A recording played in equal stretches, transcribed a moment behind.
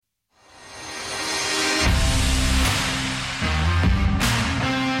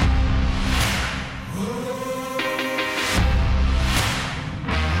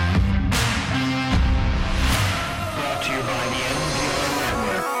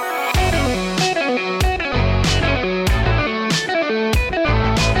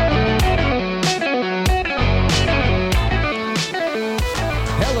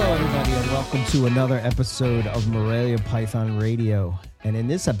another episode of Morelia Python Radio. And in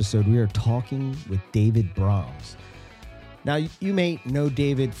this episode, we are talking with David Brahms. Now, you may know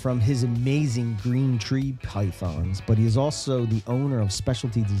David from his amazing green tree pythons, but he is also the owner of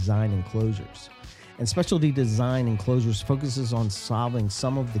Specialty Design Enclosures. And Specialty Design Enclosures focuses on solving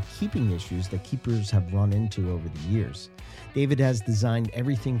some of the keeping issues that keepers have run into over the years. David has designed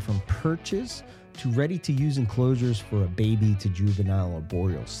everything from perches to ready-to-use enclosures for a baby to juvenile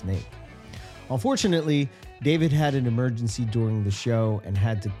arboreal snake. Unfortunately, David had an emergency during the show and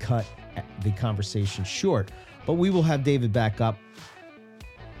had to cut the conversation short, but we will have David back up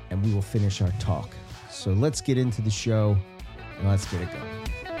and we will finish our talk. So let's get into the show and let's get it going.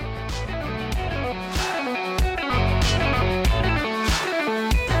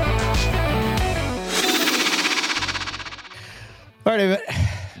 All right, David.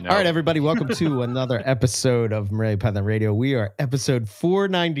 No. All right, everybody. Welcome to another episode of Morelia Python Radio. We are episode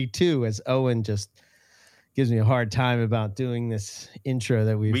 492, as Owen just gives me a hard time about doing this intro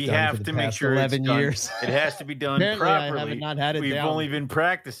that we've done have for the to make past sure 11 it's done. years. It has to be done Apparently, I properly. haven't not had it We've down. only been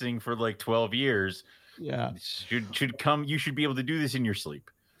practicing for like 12 years. Yeah. Should come. You should be able to do this in your sleep.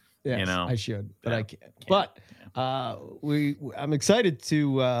 Yes, You know? I should, but Yeah. I can't. But I'm excited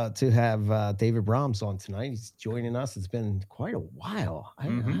to have David Brahms on tonight. He's joining us. It's been quite a while. I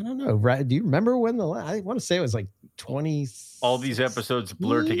don't know. Right? Do you remember when I want to say it was like 20? All these episodes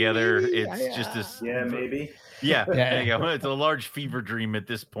blur together. Maybe? It's just this. Yeah, maybe. Yeah, there you go. It's a large fever dream at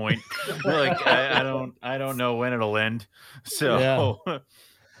this point. Like I don't know when it'll end. So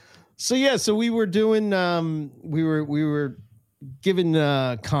So we were doing we were giving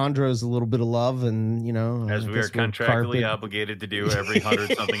chondros a little bit of love, and as we are contractually obligated to do every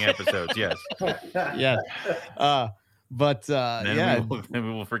 100-something episodes. Yes. Yeah. Then we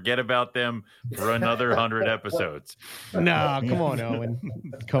will forget about them for another 100 episodes. No, come on, Owen.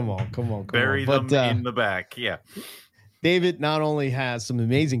 Come on. Bury them in the back. Yeah. David not only has some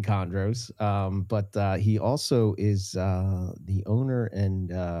amazing chondros, but he also is the owner and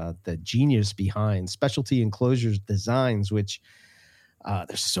the genius behind Specialty Enclosures Designs, which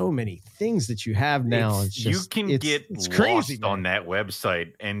there's so many things that you have now. You can get it's lost crazy on that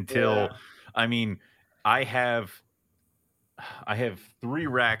website until, I mean, I have 3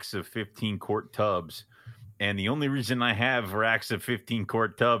 racks of 15-quart tubs. And the only reason I have racks of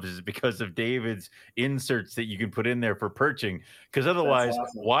 15-quart tubs is because of David's inserts that you can put in there for perching. Because otherwise,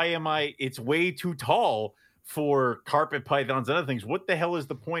 it's way too tall for carpet pythons and other things. What the hell is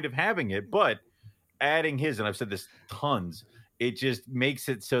the point of having it? But adding his, and I've said this tons, it just makes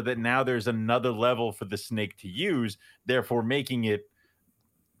it so that now there's another level for the snake to use, therefore making it,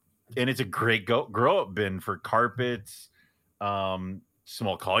 and it's a great grow-up bin for carpets,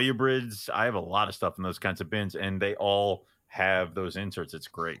 small colubrids. I have a lot of stuff in those kinds of bins, and they all have those inserts. It's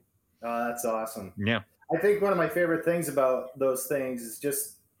great. Oh, that's awesome. Yeah. I think one of my favorite things about those things is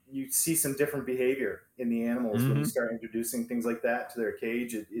just you see some different behavior in the animals when you start introducing things like that to their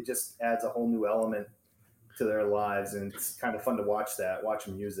cage. It just adds a whole new element to their lives, and it's kind of fun to watch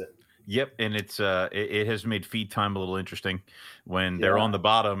them use it. Yep, and it's it has made feed time a little interesting when they're on the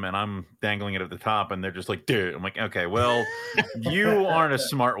bottom and I'm dangling it at the top, and they're just like, dude. I'm like, okay, well, you aren't a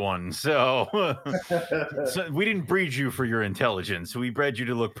smart one, so we didn't breed you for your intelligence. We bred you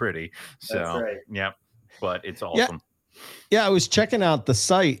to look pretty. So, that's right. Yep, but it's awesome. Yeah, I was checking out the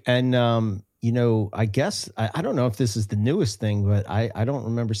site, and I guess I don't know if this is the newest thing, but I don't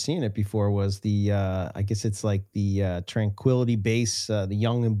remember seeing it before. Was the I guess it's like the Tranquility Base, the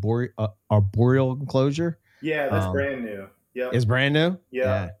young arboreal enclosure. Yeah, that's brand new. Yeah, it's brand new.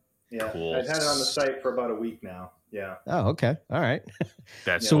 Yeah. Cool. I've had it on the site for about a week now. Yeah. Oh, okay. All right.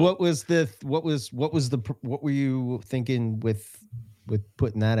 That's so. cool. What were you thinking with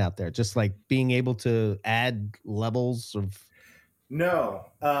putting that out there? Just like being able to add levels of. No.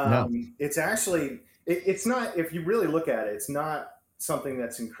 It's actually, it's not, if you really look at it, it's not something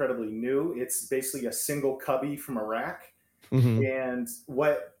that's incredibly new. It's basically a single cubby from a rack. Mm-hmm. And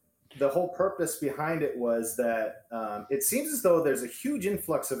what the whole purpose behind it was that it seems as though there's a huge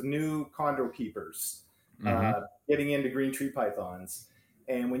influx of new chondro keepers getting into green tree pythons.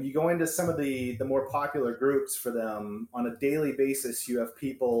 And when you go into some of the more popular groups for them, on a daily basis, you have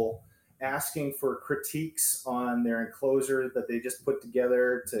people asking for critiques on their enclosure that they just put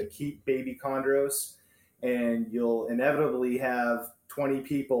together to keep baby chondros. And you'll inevitably have 20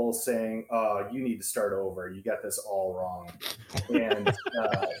 people saying, "Oh, you need to start over. You got this all wrong." And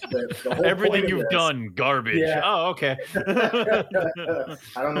the whole everything you've done, garbage. Yeah. Oh, okay.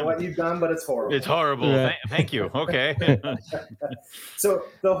 I don't know what you've done, but it's horrible. It's horrible. Yeah. Thank you. Okay. So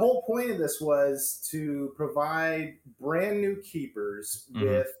the whole point of this was to provide brand new keepers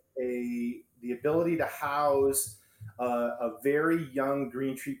with a the ability to house a very young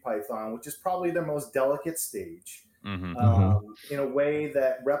green tree python, which is probably their most delicate stage, in a way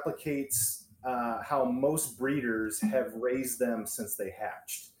that replicates how most breeders have raised them since they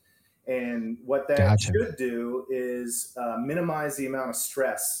hatched. And what that should do is minimize the amount of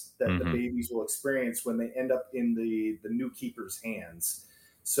stress that the babies will experience when they end up in the new keeper's hands.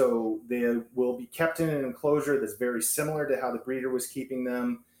 So they will be kept in an enclosure that's very similar to how the breeder was keeping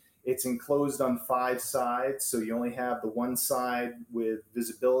them. It's enclosed on 5 sides, so you only have the one side with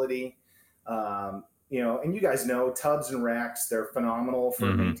visibility. And you guys know tubs and racks, they're phenomenal for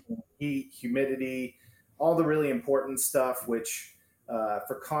maintaining heat, humidity, all the really important stuff, which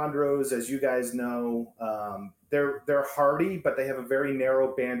for chondros, as you guys know, they're hardy, but they have a very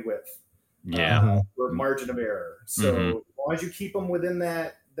narrow bandwidth or margin of error. So as long as you keep them within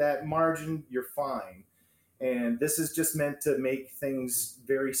that margin, you're fine. And this is just meant to make things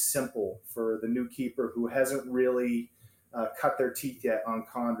very simple for the new keeper who hasn't really cut their teeth yet on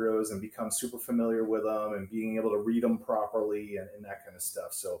chondros and become super familiar with them and being able to read them properly and that kind of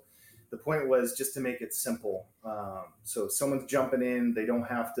stuff. So the point was just to make it simple. So if someone's jumping in, they don't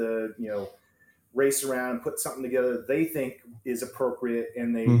have to, race around and put something together they think is appropriate,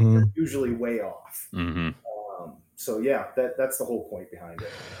 and they're usually way off. So yeah, that's the whole point behind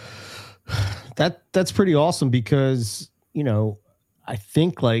it. That's pretty awesome because, I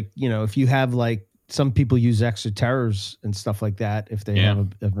think if you have some people use Exoterras and stuff like that if they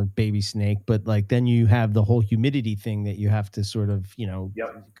have a baby snake, but then you have the whole humidity thing that you have to sort of,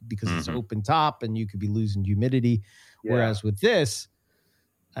 because it's open top and you could be losing humidity. Yeah. Whereas with this,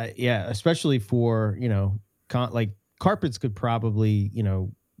 especially for, carpets could probably,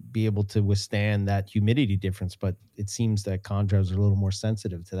 be able to withstand that humidity difference, but it seems that chondros are a little more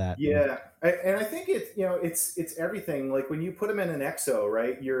sensitive to that. Yeah. And I think it's everything. Like when you put them in an exo,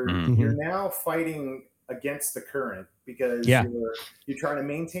 right, you're now fighting against the current because you're trying to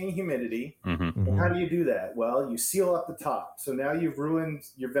maintain humidity. And how do you do that? Well, you seal up the top. So now you've ruined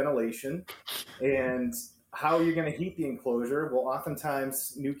your ventilation, and how you're going to heat the enclosure. Well,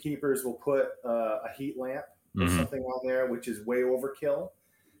 oftentimes new keepers will put a heat lamp or something on there, which is way overkill.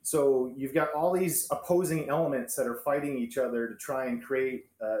 So you've got all these opposing elements that are fighting each other to try and create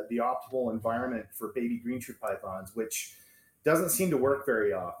the optimal environment for baby green tree pythons, which doesn't seem to work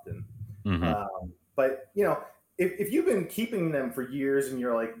very often. But, if you've been keeping them for years and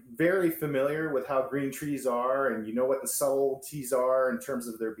you're very familiar with how green trees are and you know what the subtleties are in terms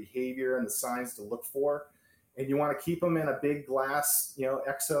of their behavior and the signs to look for, and you want to keep them in a big glass,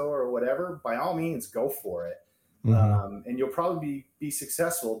 exo or whatever, by all means, go for it. And you'll probably be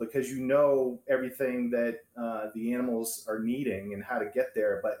successful because you know everything that the animals are needing and how to get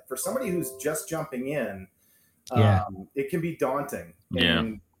there. But for somebody who's just jumping in, it can be daunting.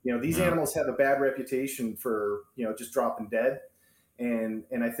 And, these animals have a bad reputation for, just dropping dead. And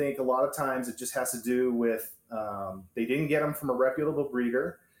I think a lot of times it just has to do with they didn't get them from a reputable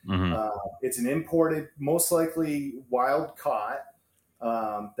breeder. It's an imported, most likely wild caught.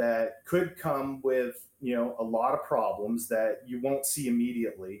 That could come with, a lot of problems that you won't see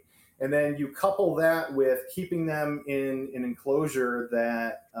immediately. And then you couple that with keeping them in an enclosure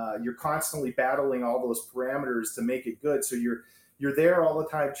that you're constantly battling all those parameters to make it good. So you're there all the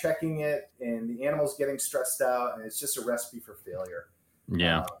time checking it, and the animal's getting stressed out, and it's just a recipe for failure.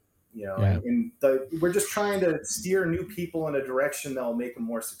 And we're just trying to steer new people in a direction that will make them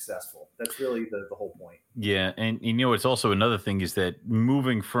more successful. That's really the whole point. Yeah. And, it's also another thing is that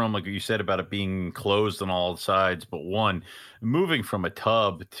moving from, like you said about it being closed on all sides, but moving from a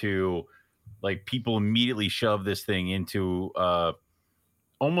tub to people immediately shove this thing into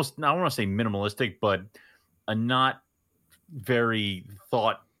almost, I don't want to say minimalistic, but a not very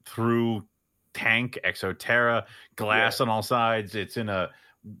thought through tank, Exoterra, glass on all sides. It's in a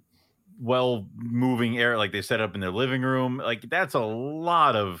moving area, like they set up in their living room. That's a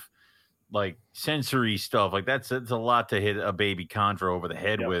lot of sensory stuff. That's a lot to hit a baby chondro over the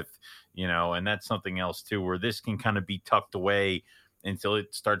head with, and that's something else too, where this can kind of be tucked away until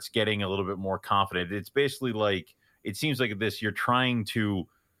it starts getting a little bit more confident. It's basically it seems like this, you're trying to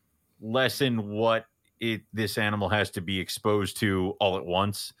lessen what this animal has to be exposed to all at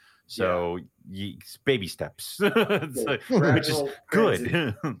once. So baby steps, which is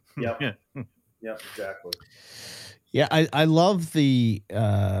good. Yep, exactly. Yeah, I love the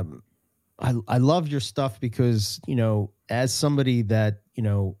I love your stuff because as somebody that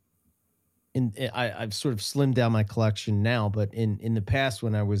I've sort of slimmed down my collection now, but in the past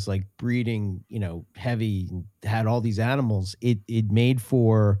when I was breeding heavy and had all these animals, it made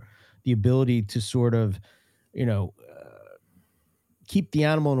for the ability to sort of keep the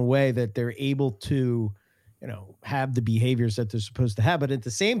animal in a way that they're able to, have the behaviors that they're supposed to have, but at the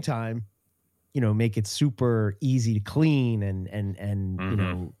same time, make it super easy to clean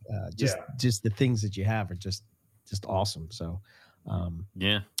and just the things that you have are just awesome. So,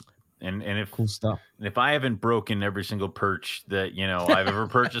 And if cool stuff. If I haven't broken every single perch that I've ever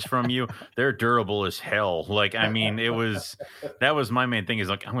purchased from you, they're durable as hell. Like, I mean, that was my main thing is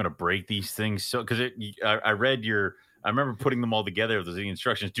like, I'm gonna break these things. So because I remember putting them all together. There's the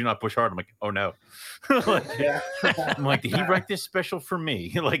instructions: do not push hard. I'm like, oh no. I'm like, did he write this special for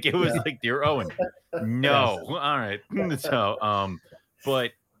me? Like it was like, dear Owen. No, all right. So,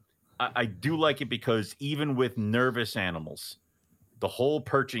 but I do like it because even with nervous animals, the whole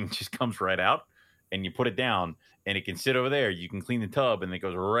perching just comes right out, and you put it down, and it can sit over there. You can clean the tub, and it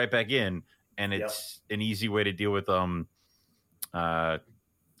goes right back in, and it's an easy way to deal with a lot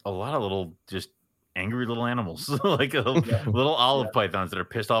of little just angry little animals, like little olive pythons that are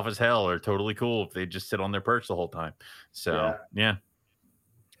pissed off as hell are totally cool if they just sit on their perch the whole time. So yeah.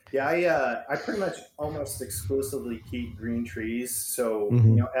 I pretty much almost exclusively keep green trees. So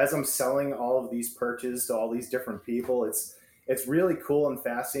as I'm selling all of these perches to all these different people, it's really cool and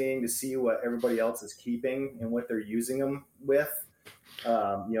fascinating to see what everybody else is keeping and what they're using them with.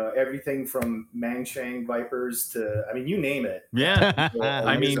 Everything from Mangshang vipers to, I mean, you name it. Yeah.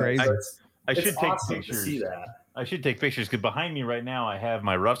 I mean, I should take awesome pictures. To see that. I should take pictures because behind me right now I have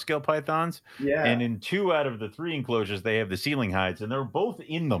my rough scale pythons. Yeah. And in 2 out of the 3 enclosures they have the ceiling hides, and they're both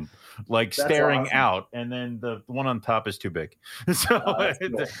in them, like that's staring awesome. Out. And then the one on top is too big, so cool.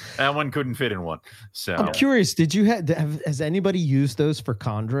 That one couldn't fit in one. So I'm curious. Did you has anybody used those for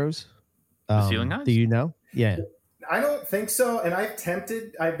chondros? The ceiling hides? Do you know? Yeah. I don't think so, and I've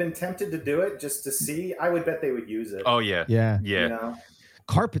been tempted to do it just to see. I would bet they would use it. Oh yeah.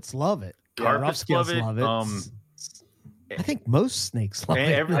 Carpets love it. Carpets love it. I think most snakes love it.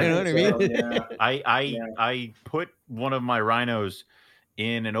 You know what I mean? I put one of my rhinos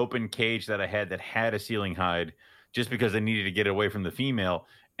in an open cage that I had a ceiling hide just because I needed to get away from the female,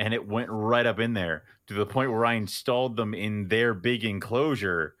 and it went right up in there to the point where I installed them in their big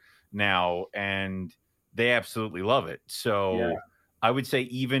enclosure now, and they absolutely love it. So I would say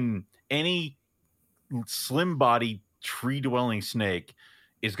even any slim body tree dwelling snake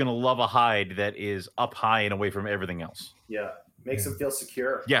is going to love a hide that is up high and away from everything else. Yeah. Makes them feel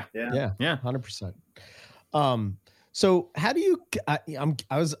secure. Yeah. 100%. So how do you,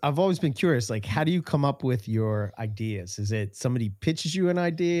 I've always been curious, like, how do you come up with your ideas? Is it somebody pitches you an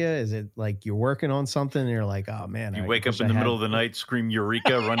idea? Is it like you're working on something and you're like, oh man, you wake up in the middle of the night, scream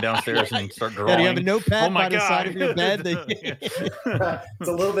Eureka, run downstairs and start drawing. Do you have a notepad by the side of your bed? It's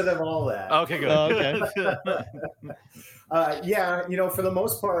a little bit of all that. Okay, good. Okay. For the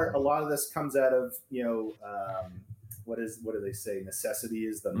most part, a lot of this comes out of, what do they say? Necessity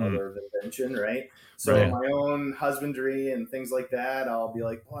is the mother of invention, right? So my own husbandry and things like that, I'll be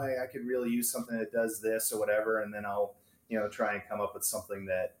like, boy, I could really use something that does this or whatever. And then I'll, try and come up with something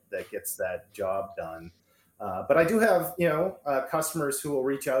that gets that job done. But I do have, customers who will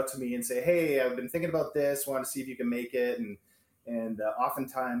reach out to me and say, hey, I've been thinking about this, want to see if you can make it. And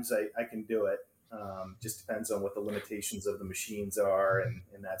oftentimes I can do it. Just depends on what the limitations of the machines are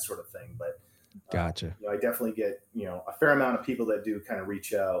and that sort of thing. But gotcha. I definitely get, a fair amount of people that do kind of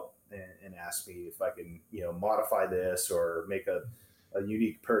reach out and ask me if I can, modify this or make a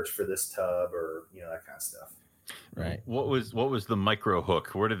unique perch for this tub or, that kind of stuff. Right. What was the micro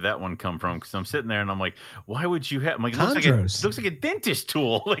hook? Where did that one come from? Because I'm sitting there and I'm like, why would you have? I'm like, it looks like a dentist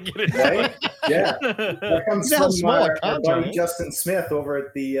tool. Like, right? Yeah. That comes from our buddy Justin Smith over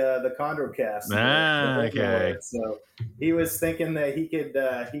at the ChondroCast. Okay. So he was thinking that he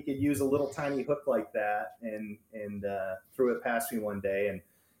could use a little tiny hook like that and threw it past me one day, and it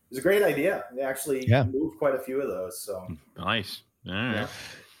was a great idea. They actually moved quite a few of those. So nice. All right.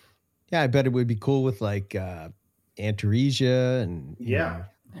 Yeah, I bet it would be cool with like Antaresia and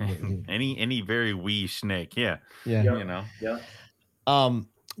any very wee snake. Yeah.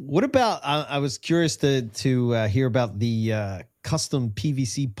 What about? I was curious to hear about the custom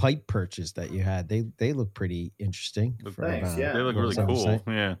PVC pipe perches that you had. They look pretty interesting. Thanks. They look really cool.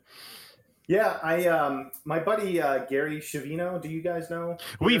 Yeah. Yeah, my buddy Gary Shavino. Do you guys know?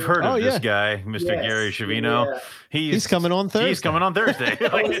 We've heard of this guy, Mr. Gary Shavino. Yeah. He's coming on Thursday. He's coming on Thursday.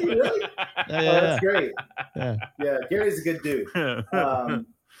 Oh, is he really? That's great. Yeah, Gary's a good dude.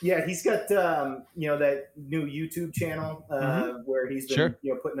 He's got that new YouTube channel where he's been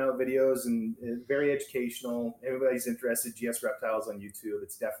putting out videos and very educational. Everybody's interested. GS Reptiles on YouTube.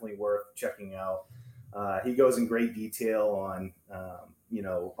 It's definitely worth checking out. He goes in great detail on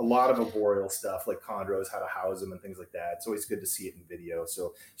a lot of arboreal stuff like chondros, how to house them and things like that. It's always good to see it in video.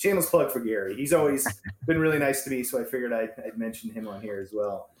 So shameless plug for Gary. He's always been really nice to me, so I figured I'd mention him on here as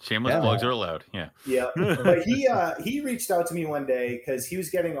well. Shameless plugs are allowed. Yeah. But he reached out to me one day because he was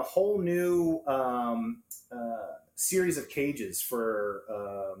getting a whole new series of cages for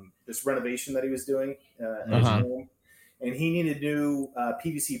this renovation that he was doing at his home. And he needed new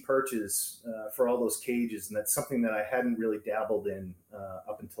PVC perches for all those cages. And that's something that I hadn't really dabbled in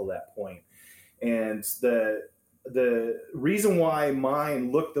up until that point. And the reason why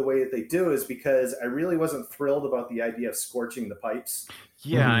mine look the way that they do is because I really wasn't thrilled about the idea of scorching the pipes.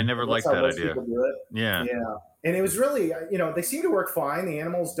 Yeah, I never liked that idea. Yeah. And it was really, they seem to work fine. The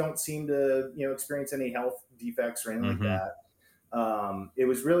animals don't seem to, experience any health defects or anything like that. It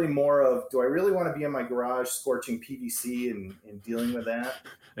was really more of, do I really want to be in my garage scorching PVC and dealing with that?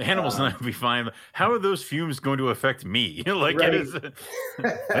 The animals not be fine. How are those fumes going to affect me? Right. It is.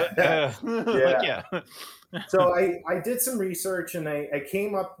 So I did some research and I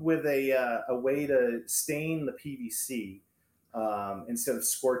came up with a way to stain the PVC instead of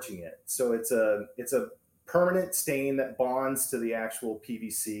scorching it. So it's a permanent stain that bonds to the actual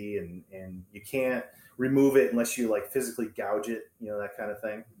PVC and you can't remove it unless you like physically gouge it, that kind of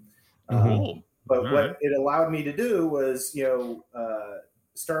thing. But what it allowed me to do was,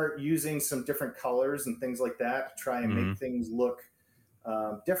 start using some different colors and things like that to try and make things look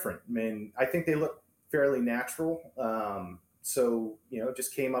different. I mean, I think they look fairly natural. So,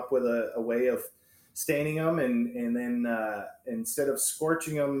 just came up with a way of staining them and then instead of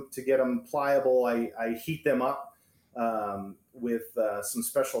scorching them to get them pliable, I heat them up with some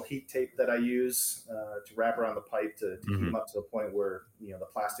special heat tape that I use to wrap around the pipe to heat them up to the point where the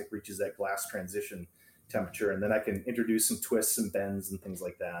plastic reaches that glass transition temperature, and then I can introduce some twists and bends and things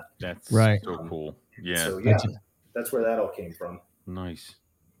like that. That's right. So cool. Yeah. So that's where that all came from. Nice.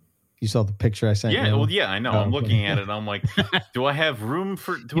 You saw the picture I sent. Yeah, well, I know. I'm looking at it. I'm like, do I have room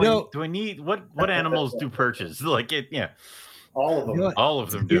for? Do I need what animals do perches? Like it? Yeah. All of them. All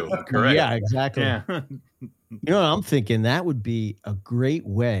of them do. Correct. Yeah, exactly. Yeah. I'm thinking that would be a great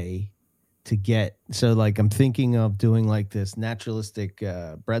way to get. So, like, I'm thinking of doing like this naturalistic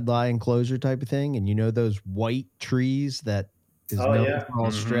breadlie enclosure type of thing, and those white trees that is known for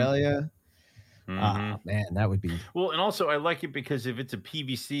Australia. Man, that would be well. And also, I like it because if it's a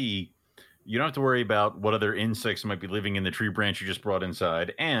PVC, you don't have to worry about what other insects might be living in the tree branch you just brought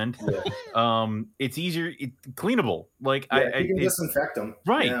inside, and it's easier, cleanable. Like you can disinfect them,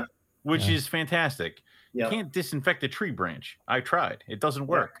 right? Which is fantastic. Yeah. You can't disinfect a tree branch. I tried; it doesn't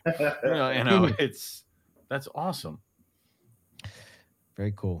work. That's awesome.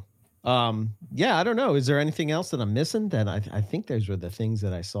 Very cool. I don't know. Is there anything else that I'm missing? That I think those were the things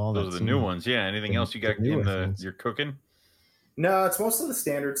that I saw. Those are the new ones. Yeah. Anything else you got in your cooking? No, it's most of the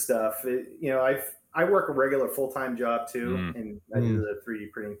standard stuff. I work a regular full-time job too, and I do the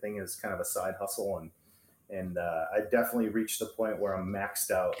 3D printing thing as kind of a side hustle, and I definitely reached the point where I'm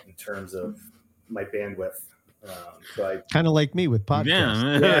maxed out in terms of my bandwidth. So I kind of like me with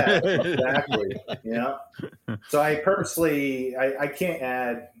podcasts. Yeah, exactly. Yeah. So I purposely I can't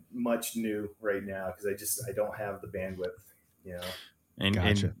add much new right now because I don't have the bandwidth.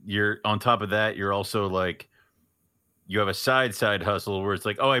 And you're on top of that, you're also like, you have a side hustle where it's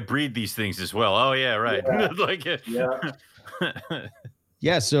like, oh, I breed these things as well. Oh yeah, right.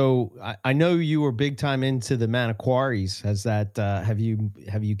 Yeah. So I know you were big time into the Manoquaries. Has that have you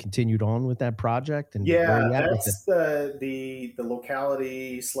continued on with that project? And that's the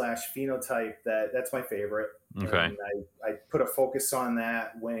locality / phenotype that's my favorite. Okay. And I put a focus on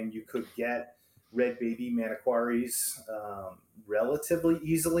that when you could get red baby Manoquaries relatively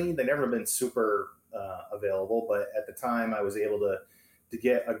easily. They've never been super available, but at the time I was able to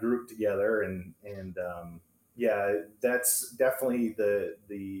get a group together and that's definitely the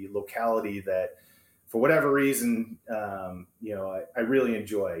locality that for whatever reason I really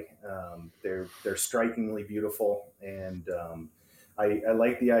enjoy. They're strikingly beautiful, and I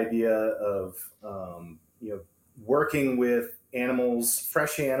like the idea of working with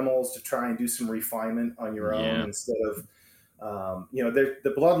fresh animals to try and do some refinement on your own instead of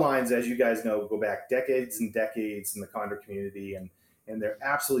the bloodlines, as you guys know, go back decades and decades in the Condor community, and they're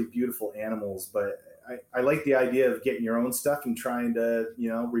absolutely beautiful animals. But I like the idea of getting your own stuff and trying to,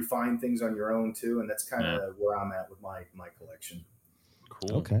 refine things on your own too. And that's kind of where I'm at with my collection.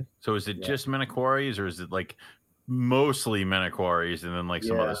 Cool. Okay. So is it just Manoquaries, or is it like mostly Manoquaries and then like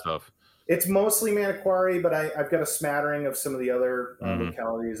some other stuff? It's mostly Manoquarie, but I've got a smattering of some of the other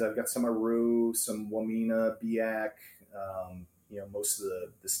localities. I've got some Aru, some Wamena, Biak, most of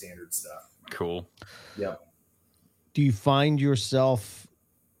the standard stuff. Cool. Yep. do you find yourself,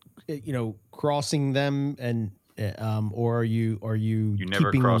 crossing them and or are you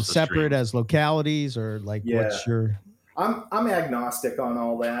keeping them separate as localities, or like what's your? I'm agnostic on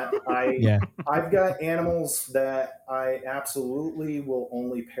all that. I've got animals that I absolutely will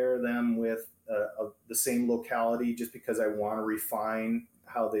only pair them with the same locality just because I want to refine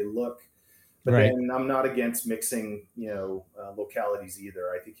how they look. But then I'm not against mixing, localities either.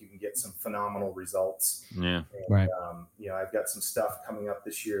 I think you can get some phenomenal results. Yeah. And, I've got some stuff coming up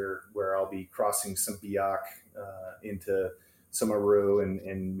this year where I'll be crossing some Biak into some Aru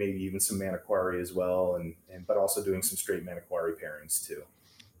and maybe even some Manokwari as well. But also doing some straight Manokwari pairings too.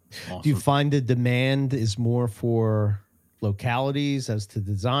 Awesome. Do you find the demand is more for localities as to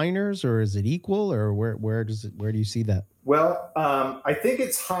designers, or is it equal, or where do you see that? Well, I think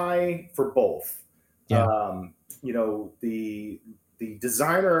it's high for both. Yeah. The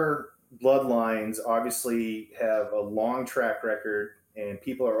designer bloodlines obviously have a long track record, and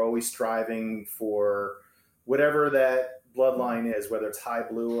people are always striving for whatever that bloodline is, whether it's high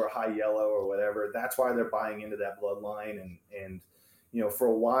blue or high yellow or whatever. That's why they're buying into that bloodline. And for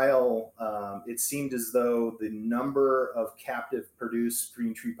a while, it seemed as though the number of captive produced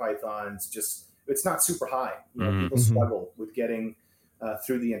green tree pythons it's not super high. People struggle with getting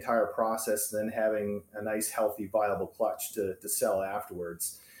through the entire process and then having a nice, healthy, viable clutch to sell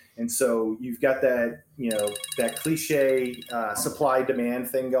afterwards. And so you've got that, that cliche supply demand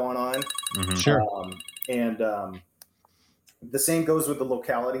thing going on. Mm-hmm. Sure. The same goes with the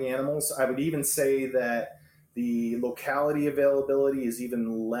locality animals. I would even say that the locality availability is even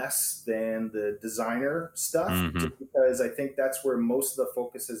less than the designer stuff, just because I think that's where most of the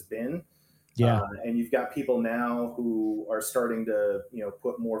focus has been. Yeah. And you've got people now who are starting to,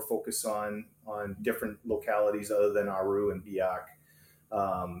 put more focus on different localities other than Aru and Biak.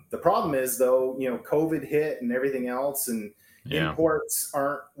 The problem is, though, COVID hit and everything else, and imports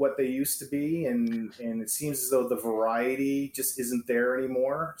aren't what they used to be. And it seems as though the variety just isn't there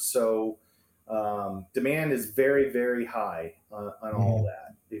anymore. So demand is very, very high on all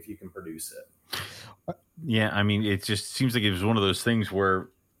that if you can produce it. Yeah. I mean, it just seems like it was one of those things where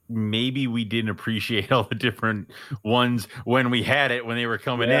maybe we didn't appreciate all the different ones when we had it, when they were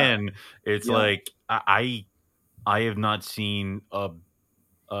coming in. It's like, I have not seen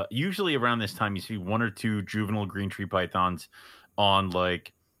usually around this time you see one or two juvenile green tree pythons on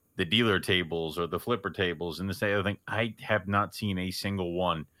like the dealer tables or the flipper tables and this other thing. I have not seen a single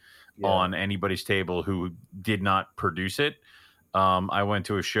one on anybody's table who did not produce it. I went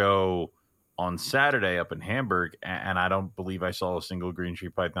to a show on Saturday up in Hamburg, and I don't believe I saw a single green tree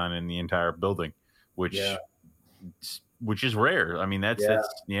python in the entire building, which is rare. I mean, that's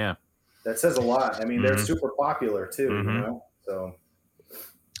that says a lot. I mean, they're super popular too, so.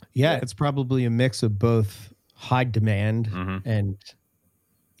 Yeah, it's probably a mix of both high demand and,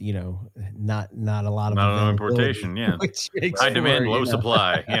 not a lot of importation. Yeah, high demand, low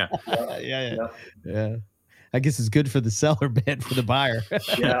supply. Yeah. I guess it's good for the seller, bad for the buyer.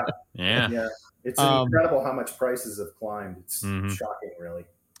 Yeah. It's incredible how much prices have climbed. It's shocking, really.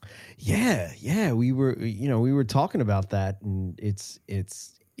 Yeah. We were talking about that, and it's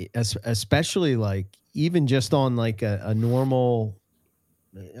especially like even just on like a normal,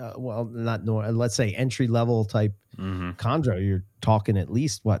 not normal, let's say entry level type chondro, you're talking at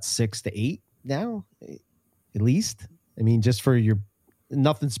least 6 to 8 now, at least. I mean, just for your.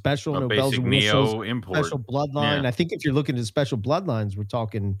 Nothing special, no bells and whistles, special bloodline. I think if you're looking at special bloodlines, we're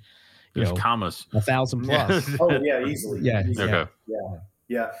talking, commas 1,000 plus. Easily. Yeah.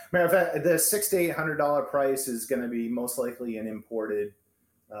 Matter of fact, the $600 to $800 price is going to be most likely an imported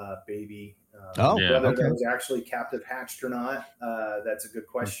baby. Whether that was actually captive hatched or not, that's a good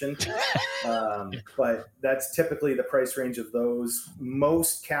question. But that's typically the price range of those.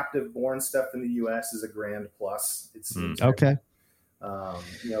 Most captive born stuff in the U.S. is $1,000 plus. It seems. Okay.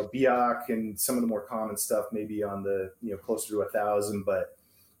 Biak and some of the more common stuff maybe on the closer to 1,000, but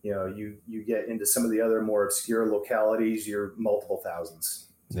you get into some of the other more obscure localities, you're multiple thousands.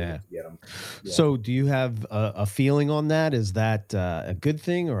 Get them. So do you have a feeling on that? Is that a good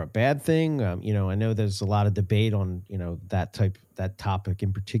thing or a bad thing? I know there's a lot of debate on that topic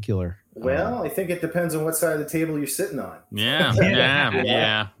in particular. Well, I think it depends on what side of the table you're sitting on. Yeah.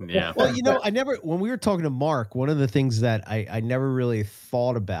 Well, when we were talking to Mark, one of the things that I never really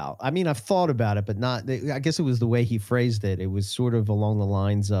thought about, I mean, I've thought about it, but not, I guess it was the way he phrased it. It was sort of along the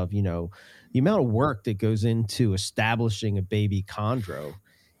lines of, the amount of work that goes into establishing a baby chondro,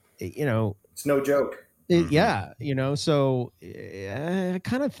 it's no joke. So I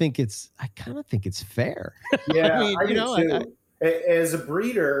kind of think it's fair. Yeah, I do too. As a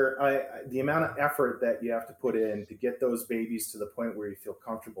breeder, the amount of effort that you have to put in to get those babies to the point where you feel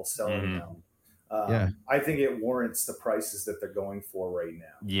comfortable selling them, I think it warrants the prices that they're going for right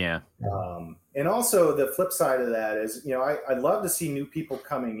now. Yeah. And also the flip side of that is, I love to see new people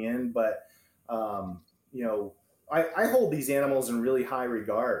coming in, but I hold these animals in really high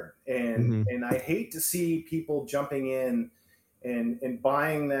regard, and I hate to see people jumping in and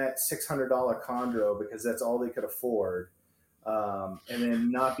buying that $600 chondro because that's all they could afford. And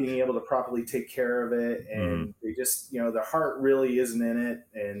then not being able to properly take care of it, and they just, their heart really isn't in it,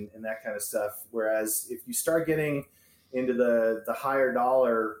 and that kind of stuff. Whereas if you start getting into the higher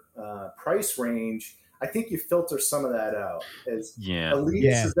dollar price range, I think you filter some of that out. As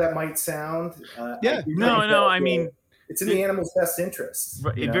elitist as that might sound, I mean, it's in the animal's best interest.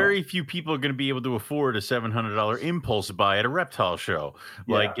 Very few people are going to be able to afford a $700 impulse buy at a reptile show.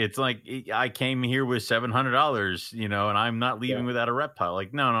 Like, it's like, I came here with $700, and I'm not leaving without a reptile.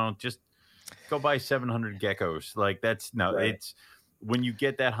 Like, no, just go buy 700 geckos. Like, it's when you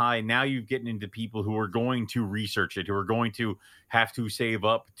get that high, now you're getting into people who are going to research it, who are going to have to save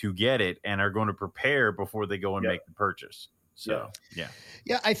up to get it, and are going to prepare before they go and make the purchase. So,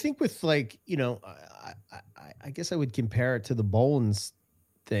 yeah, I think with like, I guess I would compare it to the Boelens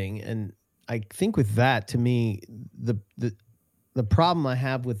thing. And I think with that, to me, the problem I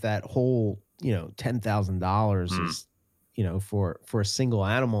have with that whole, $10,000 is, for a single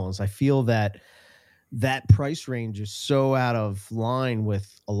animal, is I feel that price range is so out of line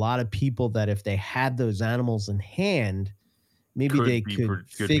with a lot of people that if they had those animals in hand, maybe they could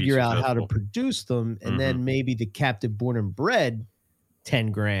figure out how to produce them, and then maybe the captive born and bred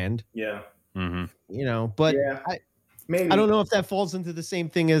 $10,000. Yeah. But I don't know if that falls into the same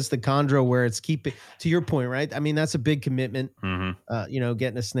thing as the chondro, where it's to your point, right? I mean, that's a big commitment,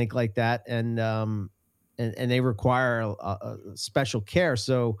 getting a snake like that, and they require a special care.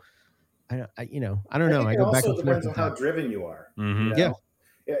 So I don't know. I go back and forth. It also depends on how driven you are.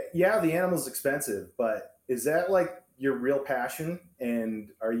 Yeah, the animal's expensive, but is that like your real passion? And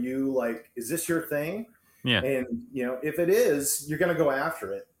are you like, is this your thing? Yeah. And if it is, you're going to go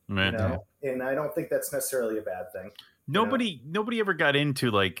after it. And I don't think that's necessarily a bad thing. Nobody ever got into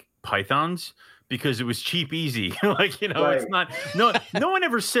like pythons because it was cheap, easy. It's not. No one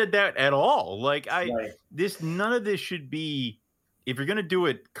ever said that at all. Like none of this should be. If you're going to do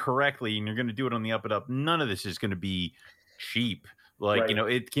it correctly and you're going to do it on the up and up, none of this is going to be cheap. Like,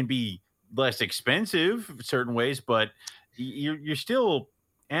 it can be less expensive certain ways, but you're still,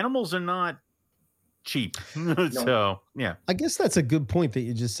 animals are not cheap. So, yeah. I guess that's a good point that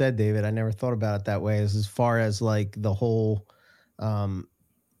you just said, David. I never thought about it that way, as far as like the whole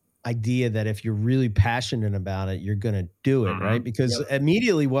idea that if you're really passionate about it, you're going to do it, right? Because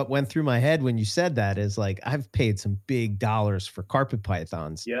immediately what went through my head when you said that is like, I've paid some big dollars for carpet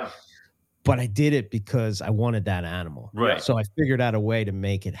pythons. Yeah. But I did it because I wanted that animal. Right. So I figured out a way to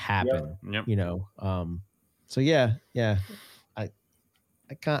make it happen, So yeah.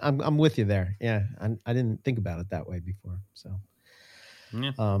 I'm with you there. Yeah. I didn't think about it that way before. So,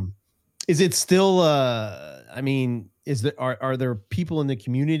 is it still, are there people in the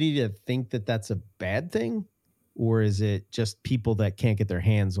community that think that that's a bad thing, or is it just people that can't get their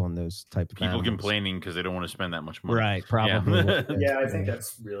hands on those type of people complaining because they don't want to spend that much money? Right. Probably. Yeah. I think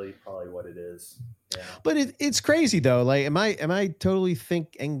that's really probably what it is. Yeah. But it's crazy though. Like, am I totally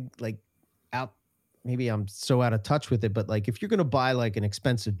thinking like out? Maybe I'm so out of touch with it, but like, if you're going to buy like an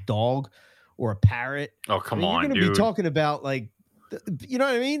expensive dog or a parrot, you're going to be talking about like, you know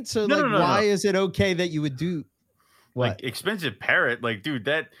what I mean? So why is it okay that you would do what? Like expensive parrot? Like, dude,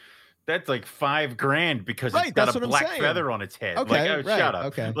 that's like $5,000 because it's got a black feather on its head. Okay, like, shut up.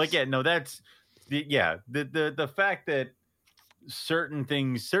 Okay. Like, that's the fact that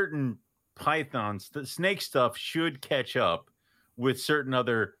certain pythons, the snake stuff should catch up with certain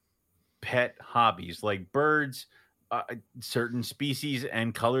other pet hobbies, like birds. Certain species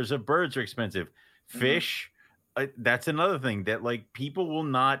and colors of birds are expensive. Fish. That's another thing that like people will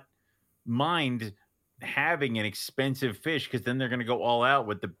not mind having an expensive fish, because then they're going to go all out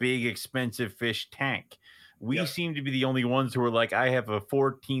with the big expensive fish tank. We seem to be the only ones who are like, I have a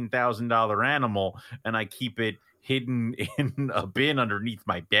 $14,000 animal and I keep it hidden in a bin underneath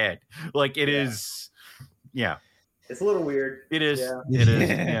my bed. Like it is. Yeah. It's a little weird. It is. Yeah.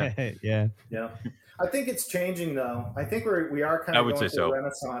 It is. Yeah. I think it's changing though. I think we are kind of going through a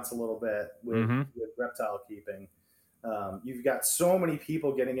renaissance a little bit with reptile keeping. You've got so many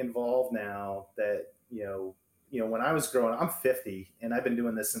people getting involved now that, when I was growing up, I'm 50 and I've been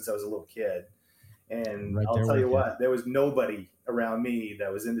doing this since I was a little kid. And I'll tell you what, there was nobody around me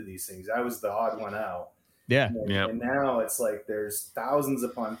that was into these things. I was the odd one out. Yeah. And now it's like there's thousands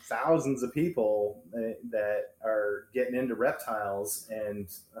upon thousands of people that are getting into reptiles. And,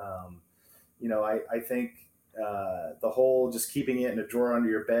 I think the whole just keeping it in a drawer under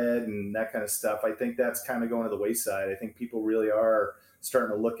your bed and that kind of stuff, I think that's kind of going to the wayside. I think people really are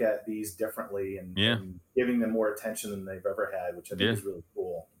starting to look at these differently and giving them more attention than they've ever had, which I think is really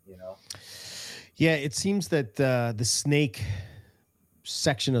cool, Yeah, it seems that the snake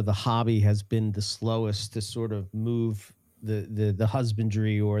section of the hobby has been the slowest to sort of move the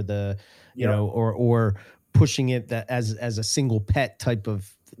husbandry or the or pushing it that as a single pet type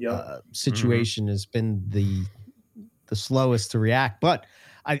of situation has been the slowest to react. But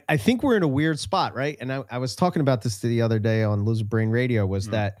I think we're in a weird spot, right? And I was talking about this the other day on Lizard Brain Radio, was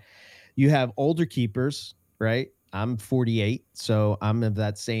that you have older keepers, right? I'm 48, so I'm of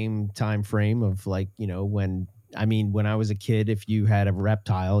that same time frame of like, when I was a kid, if you had a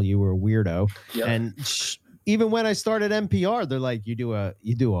reptile, you were a weirdo. Yep. And even when I started NPR, they're like, you do a what?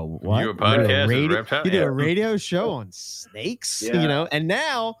 You do a podcast, you do a radio show on snakes, and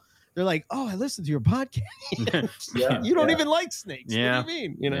now they're like, oh, I listened to your podcast. You don't even like snakes. Yeah. What do you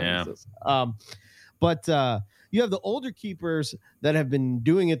mean? But you have the older keepers that have been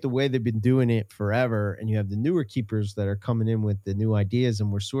doing it the way they've been doing it forever, and you have the newer keepers that are coming in with the new ideas,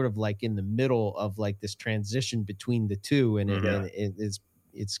 and we're sort of like in the middle of like this transition between the two, and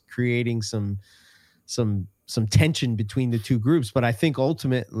it's creating some tension between the two groups. But I think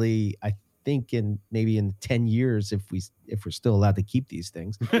ultimately, in maybe in 10 years, if we're still allowed to keep these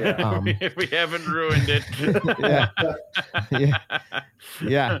things, if we haven't ruined it,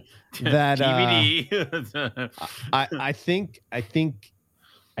 that TBD.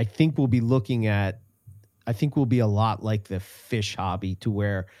 I think we'll be looking at. I think we'll be a lot like the fish hobby, to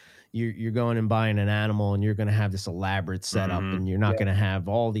where you're going and buying an animal and you're going to have this elaborate setup, and you're not going to have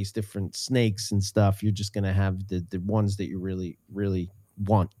all these different snakes and stuff. You're just going to have the ones that you really, really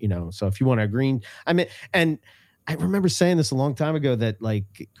want, So if you want a green, and I remember saying this a long time ago, that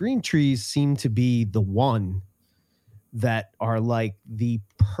like green trees seem to be the one that are like the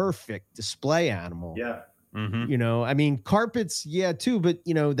perfect display animal. Yeah. Carpets, too, but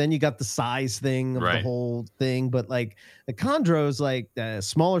then you got the size thing of the whole thing. But like the chondros, like the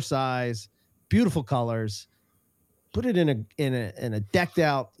smaller size, beautiful colors. Put it in a decked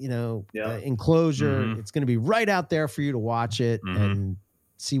out, enclosure. It's going to be right out there for you to watch it and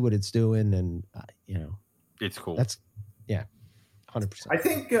see what it's doing, and it's cool. That's 100%. I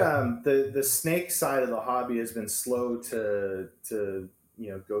think the snake side of the hobby has been slow to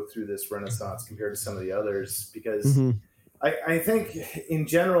go through this renaissance compared to some of the others, because I think in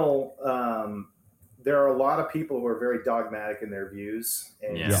general there are a lot of people who are very dogmatic in their views,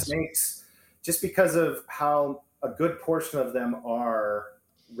 and snakes, just because of how a good portion of them are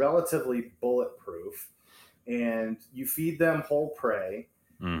relatively bulletproof, and you feed them whole prey,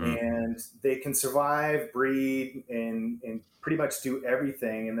 and they can survive, breed, and pretty much do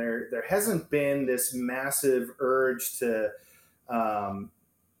everything. And there hasn't been this massive urge to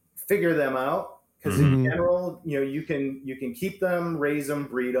figure them out, because in general, you can keep them, raise them,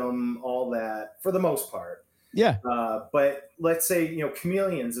 breed them, all that for the most part. Yeah. But let's say,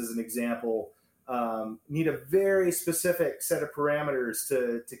 chameleons as an example, need a very specific set of parameters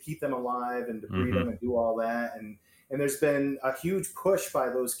to keep them alive and to breed them and do all that. And there's been a huge push by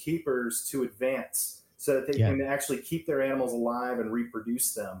those keepers to advance so that they can actually keep their animals alive and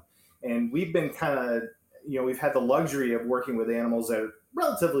reproduce them. And we've been kind of, we've had the luxury of working with animals that are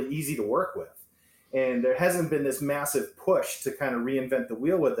relatively easy to work with. And there hasn't been this massive push to kind of reinvent the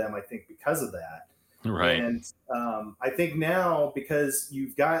wheel with them, I think, because of that. Right. And I think now, because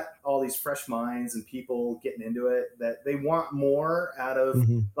you've got all these fresh minds and people getting into it, that they want more out of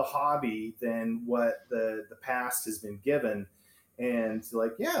the hobby than what the past has been given. And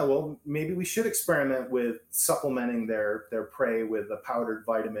like, maybe we should experiment with supplementing their prey with a powdered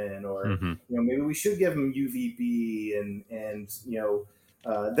vitamin, or maybe we should give them UVB, and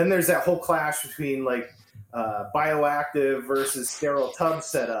then there's that whole clash between like bioactive versus sterile tub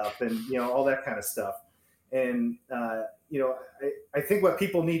setup, and all that kind of stuff. And I think what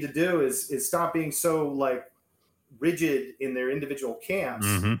people need to do is stop being so like rigid in their individual camps.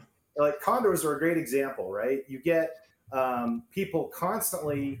 Like condors are a great example, right? You get people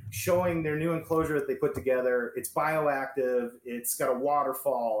constantly showing their new enclosure that they put together. It's bioactive. It's got a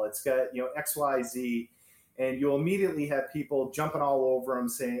waterfall. It's got XYZ. And you'll immediately have people jumping all over them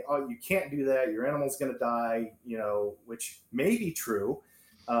saying, oh, you can't do that. Your animal's going to die, which may be true.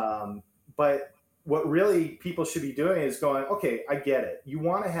 But what really people should be doing is going, okay, I get it. You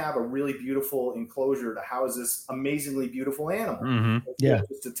want to have a really beautiful enclosure to house this amazingly beautiful animal. It's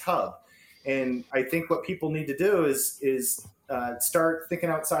just a tub. And I think what people need to do is start thinking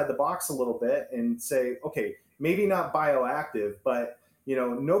outside the box a little bit and say, okay, maybe not bioactive, but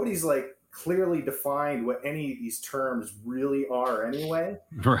nobody's like clearly defined what any of these terms really are anyway.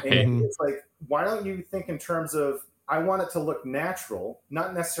 Right. And it's like, why don't you think in terms of, I want it to look natural,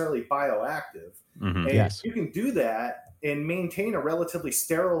 not necessarily bioactive. Mm-hmm. And you can do that and maintain a relatively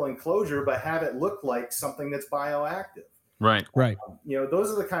sterile enclosure, but have it look like something that's bioactive. Right.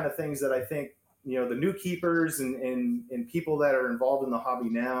 Those are the kind of things that I think, the new keepers and people that are involved in the hobby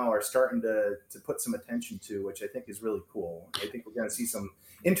now are starting to put some attention to, which I think is really cool. I think we're going to see some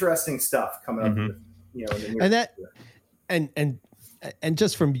interesting stuff coming up, in the near future. And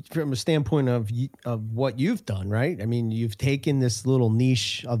just from a standpoint of what you've done, right? I mean, you've taken this little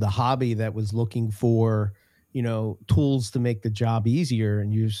niche of the hobby that was looking for, tools to make the job easier,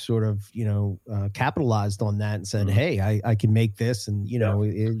 and you sort of, capitalized on that and said, hey, I can make this, and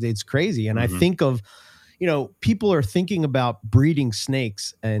it's crazy. And I think of, people are thinking about breeding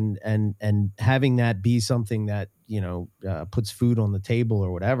snakes and having that be something that puts food on the table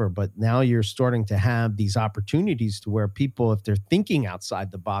or whatever. But now you're starting to have these opportunities to where people, if they're thinking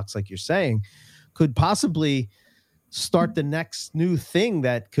outside the box, like you're saying, could possibly start the next new thing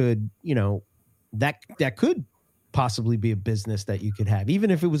that could, that could possibly be a business that you could have, even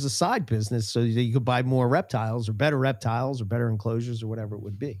if it was a side business, so that you could buy more reptiles or better enclosures or whatever it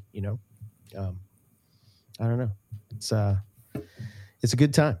would be. I don't know. It's a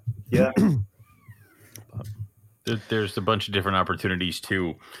good time. Yeah. There's a bunch of different opportunities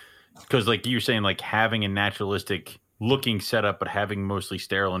too, because like you're saying, like having a naturalistic looking setup, but having mostly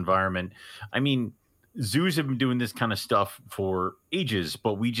sterile environment. I mean, zoos have been doing this kind of stuff for ages,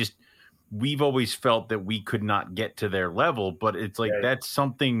 but we've always felt that we could not get to their level. But it's like, that's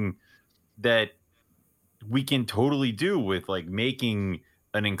something that we can totally do with like making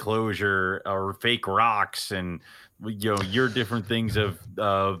an enclosure or fake rocks and your different things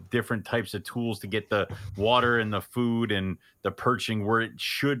of different types of tools to get the water and the food and the perching where it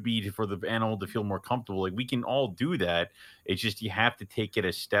should be for the animal to feel more comfortable. Like we can all do that. It's just, you have to take it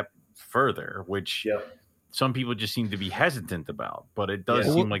a step further, which some people just seem to be hesitant about, but it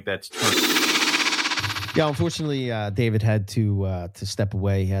does seem like that's true. Yeah, unfortunately, David had to step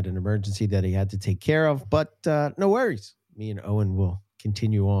away. He had an emergency that he had to take care of, but no worries. Me and Owen will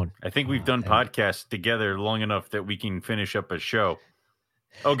continue on. I think we've done podcasts together long enough that we can finish up a show.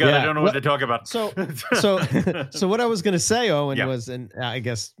 Oh God, I don't know what to talk about. So what I was going to say, Owen, was, and I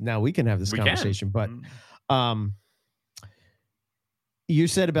guess now we can have this conversation, but you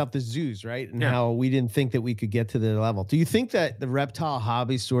said about the zoos, right? And how we didn't think that we could get to the level. Do you think that the reptile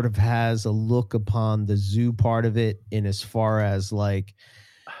hobby sort of has a look upon the zoo part of it in as far as like,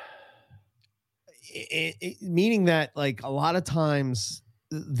 meaning that like a lot of times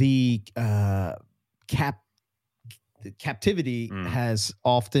the captivity has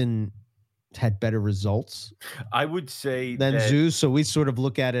often had better results, I would say, than zoos. So we sort of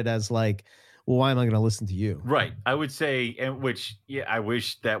look at it as like, well, why am I going to listen to you? Right. I would say, and which, I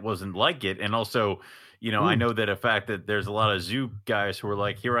wish that wasn't like it. And also, I know that a fact that there's a lot of zoo guys who are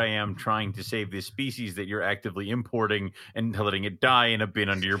like, here I am trying to save this species that you're actively importing and letting it die in a bin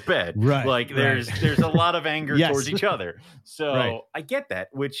under your bed. Right. Like there's a lot of anger towards each other. So I get that,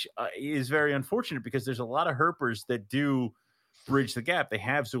 which is very unfortunate because there's a lot of herpers that do bridge the gap. They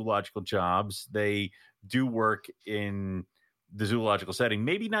have zoological jobs. They do work in the zoological setting,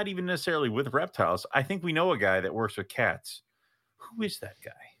 maybe not even necessarily with reptiles. I think we know a guy that works with cats. Who is that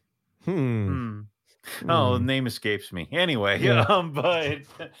guy? Oh, the name escapes me. Anyway, but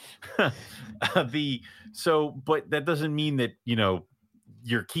but that doesn't mean that,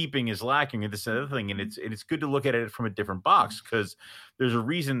 your keeping is lacking and this other thing. And it's good to look at it from a different box, because there's a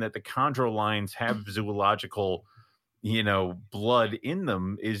reason that the chondro lines have zoological, blood in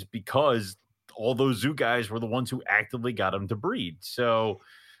them, is because all those zoo guys were the ones who actively got them to breed. So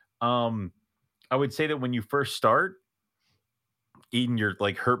I would say that when you first start in your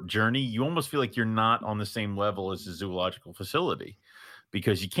like herp journey, you almost feel like you're not on the same level as a zoological facility,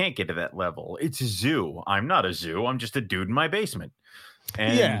 because you can't get to that level. It's a zoo. I'm not a zoo. I'm just a dude in my basement.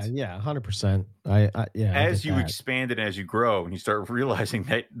 And 100%. As you expand and as you grow and you start realizing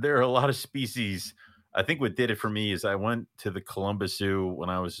that there are a lot of species. I think what did it for me is I went to the Columbus Zoo when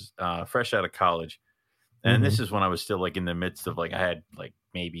I was fresh out of college. And this is when I was still like in the midst of like, I had like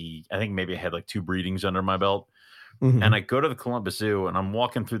maybe I had like 2 breedings under my belt. And I go to the Columbus Zoo and I'm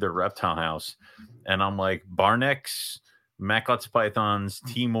walking through their reptile house and I'm like Barnecks, Macklot's pythons,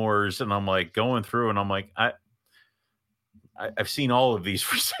 Timors. And I'm like going through and I'm like, I've seen all of these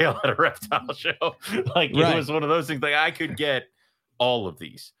for sale at a reptile show. Like it was one of those things, like I could get all of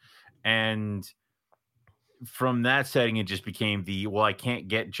these. And from that setting, it just became I can't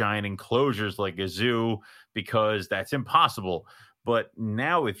get giant enclosures like a zoo because that's impossible. But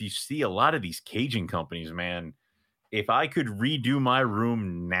now if you see a lot of these caging companies, man, if I could redo my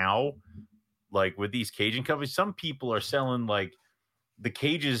room now, like with these caging companies, some people are selling like the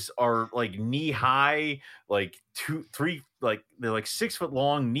cages are like knee high, like 2, 3, like they're like 6 foot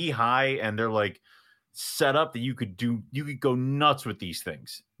long, knee high, and they're like set up that you could go nuts with these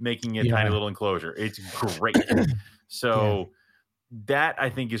things, making a tiny little enclosure. It's great. So that I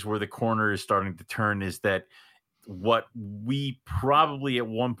think is where the corner is starting to turn, is that what we probably at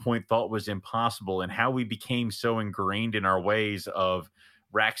one point thought was impossible, and how we became so ingrained in our ways of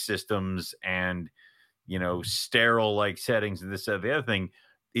rack systems and, you know, sterile like settings and this, that, the other thing,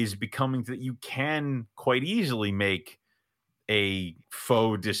 is becoming that you can quite easily make a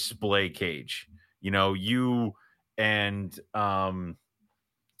faux display cage. You know, you and I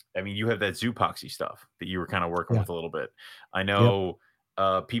mean, you have that Zoopoxy stuff that you were kind of working with a little bit. I know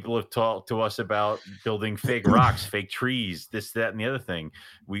people have talked to us about building fake rocks, fake trees, this, that, and the other thing.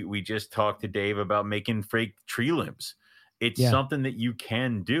 We just talked to Dave about making fake tree limbs. It's something that you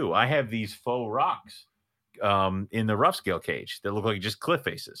can do. I have these faux rocks in the rough scale cage that look like just cliff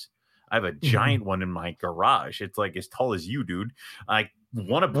faces. I have a giant one in my garage. It's like as tall as you, dude. I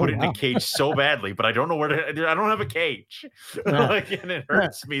want to put it in a cage so badly, but I don't know where to. I don't have a cage. Like, and it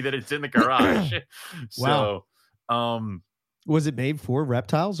hurts me that it's in the garage. So, was it made for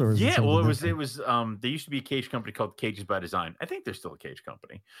reptiles or? It was. There used to be a cage company called Cages by Design. I think they're still a cage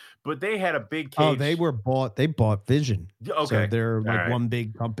company, but they had a big cage. Oh, they bought Vision. Okay, so they're like one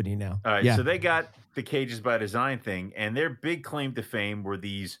big company now. All right, so they got the Cages by Design thing, and their big claim to fame were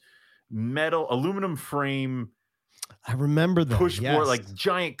these aluminum frame. I remember that pushboard, like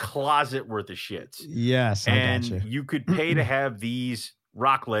giant closet worth of shits. Yes, and you could pay to have these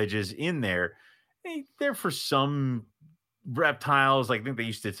rock ledges in there. They're for some reptiles, like I think they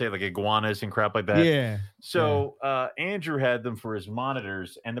used to say like iguanas and crap like that. Yeah. So Andrew had them for his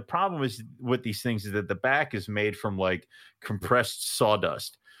monitors, and the problem is with these things is that the back is made from like compressed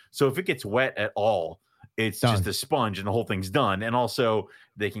sawdust. So if it gets wet at all, it's just a sponge and the whole thing's done. And also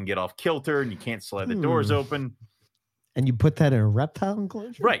they can get off kilter and you can't slide the doors open. And you put that in a reptile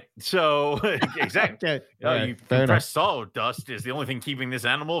enclosure? Right. So exactly. Okay. Compressed sawdust is the only thing keeping this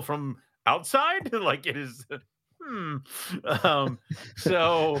animal from outside. Like it is.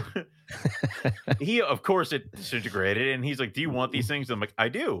 So he, of course, it disintegrated, and he's like, "Do you want these things?" I'm like, "I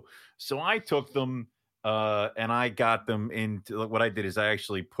do." So I took them and I got them into. What I did is I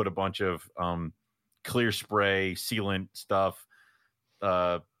actually put a bunch of clear spray sealant stuff,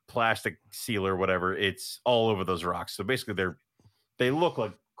 plastic sealer, whatever. It's all over those rocks. So basically, they look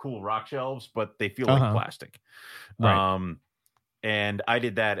like cool rock shelves, but they feel like plastic. Right. And I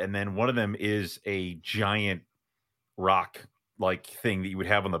did that, and then one of them is a giant rock like thing that you would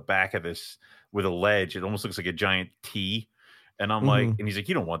have on the back of this with a ledge. It almost looks like a giant T. And I'm like, and he's like,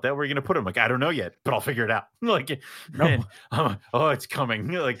 "You don't want that? Where are you gonna put it?" I'm like, "I don't know yet, but I'll figure it out." Like, oh, it's coming.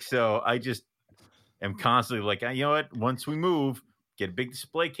 Like, so I just am constantly like, you know what? Once we move, get a big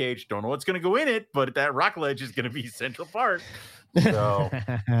display cage. Don't know what's gonna go in it, but that rock ledge is gonna be a central part. So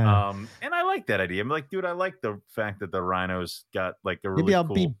and I like that idea. I'm like, dude, I like the fact that the rhinos got like a really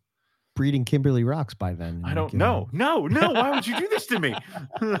cool. Be breeding Kimberly rocks by then. I don't know. No. Why would you do this to me?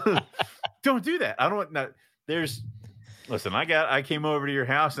 Don't do that. I don't want. No, listen. I came over to your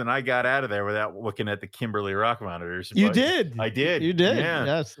house and I got out of there without looking at the Kimberly rock monitors. You did. I did. You did. Yeah.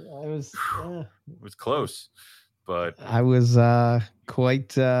 Yes. I was. It was close, but I was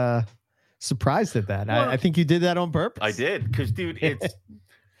quite surprised at that. Well, I think you did that on purpose. I did, because, dude, it's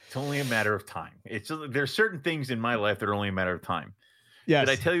only a matter of time. There's certain things in my life that are only a matter of time. Yes.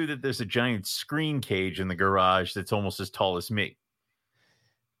 Did I tell you that there's a giant screen cage in the garage that's almost as tall as me?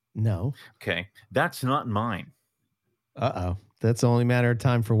 No. Okay. That's not mine. Uh-oh. That's only a matter of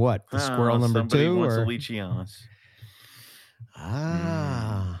time for what? The squirrel number 2? Wants a Leachianus.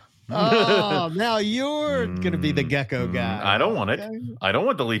 Oh, now you're going to be the gecko guy. I don't want it. I don't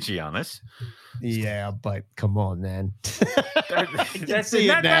want the Leachianus. Yeah, but come on, man. That's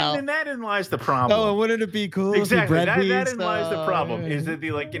it now. And that lies the problem. Oh, wouldn't it be cool? Exactly. That lies the problem. Is that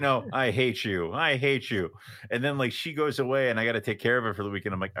be like, I hate you. And then like she goes away and I got to take care of it for the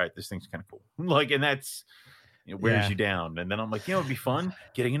weekend. I'm like, all right, this thing's kind of cool. Like, and that's wears you down. And then I'm like, it'd be fun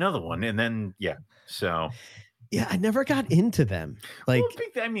getting another one. And then, so. Yeah, I never got into them. Like,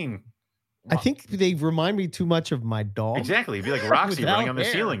 I think they remind me too much of my dog. Exactly. It'd be like Roxy running on the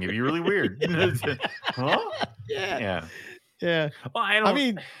ceiling. It'd be really weird. Huh? Yeah. Yeah. Well, I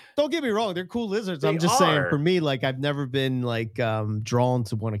mean, don't get me wrong. They're cool lizards. They I'm just saying, are. for me, like, I've never been like drawn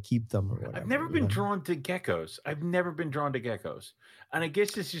to want to keep them or whatever. I've never been drawn to geckos. And I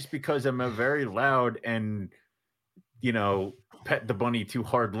guess it's just because I'm a very loud and, pet the bunny too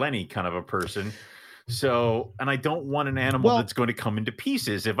hard Lenny kind of a person. So, and I don't want an animal that's going to come into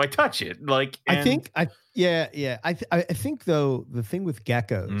pieces if I touch it. I think though, the thing with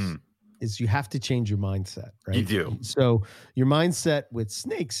geckos is you have to change your mindset, right? You do. So your mindset with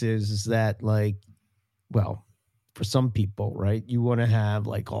snakes is that, like, well, for some people, right, you want to have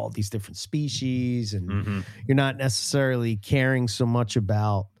like all these different species, and you're not necessarily caring so much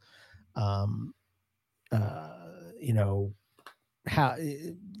about, how,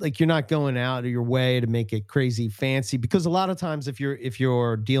 like, you're not going out of your way to make it crazy fancy, because a lot of times if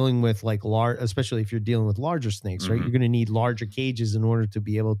you're dealing with like especially if you're dealing with larger snakes, right, you're going to need larger cages in order to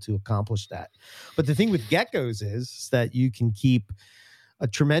be able to accomplish that. But the thing with geckos is that you can keep a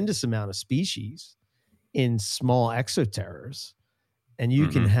tremendous amount of species in small exoterrors, and you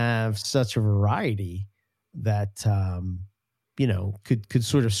can have such a variety that could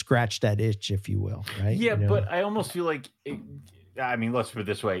sort of scratch that itch, if you will, right? Yeah, but I almost feel like let's put it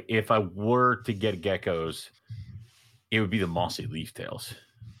this way. If I were to get geckos, it would be the mossy leaf tails.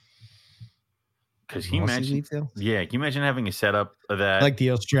 Because can you imagine having a setup of that? Like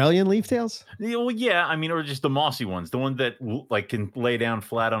the Australian leaf tails? Well, yeah, or just the mossy ones. The one that like can lay down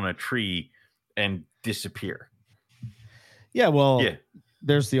flat on a tree and disappear. Yeah, well,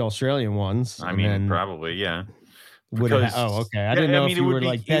 there's the Australian ones. Probably, yeah. Okay. I didn't know if you were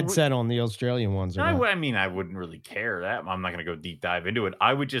like dead set on the Australian ones. Or not. I wouldn't really care that. I'm not going to go deep dive into it.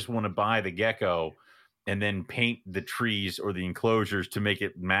 I would just want to buy the gecko and then paint the trees or the enclosures to make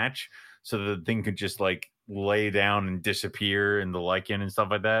it match, so that the thing could just like lay down and disappear in the lichen and stuff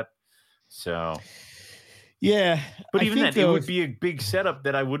like that. So, yeah. But even that, it would be a big setup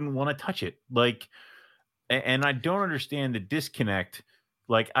that I wouldn't want to touch it. Like, and I don't understand the disconnect.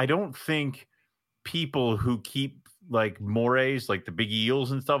 Like, I don't think people who keep like morays, like the big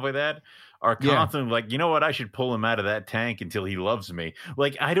eels and stuff like that, are constantly like, you know what, I should pull him out of that tank until he loves me.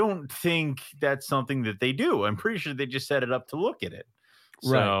 Like, I don't think that's something that they do. I'm pretty sure they just set it up to look at it.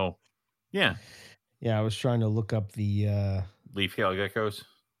 So, right. Yeah. I was trying to look up the leaf tail geckos.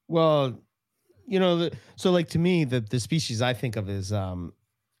 Well, so like to me, the species I think of is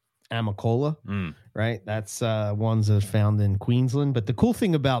Amacola, right? That's ones that are found in Queensland. But the cool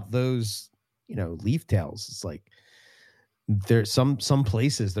thing about those, leaf tails, it's like there's some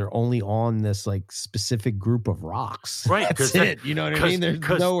places they're only on this like specific group of rocks. Right. That's it. You know what I mean? There's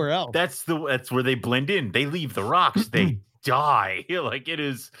nowhere else. That's where they blend in. They leave the rocks. They die. Like, it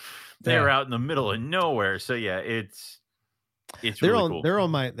is. They're out in the middle of nowhere. So yeah, it's really cool. They're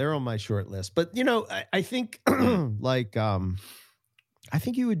on my short list. But I think like I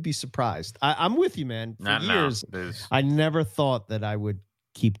think you would be surprised. I'm with you, man. For years, I never thought that I would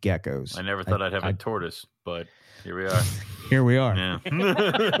keep geckos. I never thought I'd have a tortoise, but here we are. Here we are. Yeah.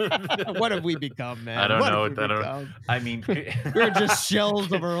 What have we become, man? I don't know. We're just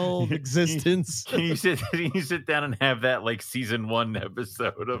shells of our old existence. Can you sit down and have that like season 1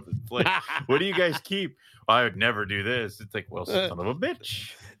 episode of like, what do you guys keep? I would never do this. It's like, well, son of a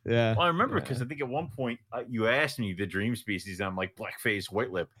bitch. Yeah. Well, I remember because I think at one point you asked me the dream species, and I'm like black-faced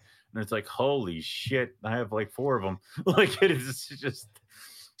white lip, and it's like, holy shit, I have like 4 of them. Like, it is just.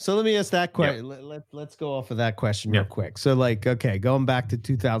 So let me ask that question. Yep. Let's go off of that question real quick. So, like, okay, going back to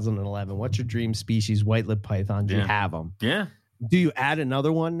 2011, what's your dream species? White-lipped python. Do you have them? Yeah. Do you add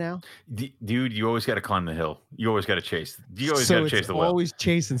another one now? Dude, you always got to climb the hill. You always got to chase. You always got to chase the whale. Always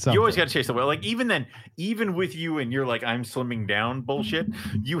chasing something. You always got to chase the whale. Like, even then, even with you and you're like, I'm slimming down bullshit,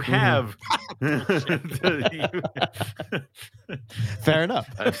 you have. Fair enough.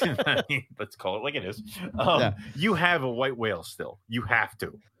 Let's call it like it is. You have a white whale still. You have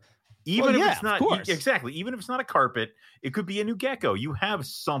to. Even if it's not exactly, even if it's not a carpet, it could be a new gecko. You have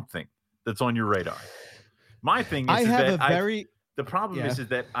something that's on your radar. My thing is, the problem is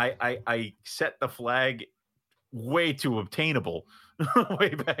that I set the flag way too obtainable way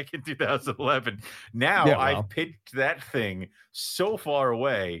back in 2011. Now I've pitched that thing so far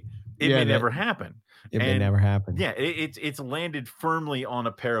away, it may never happen. It may never happen. Yeah, it's landed firmly on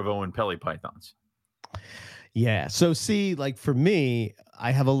a pair of Owen Pelly pythons. Yeah. So see, like for me,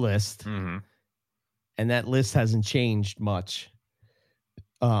 I have a list, and that list hasn't changed much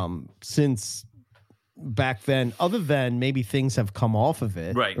since back then, other than maybe things have come off of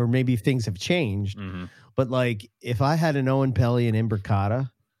it, right? Or maybe things have changed. But like, if I had an Owen Pelly and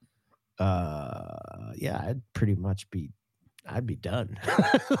Imbricata, I'd pretty much be I'd be done.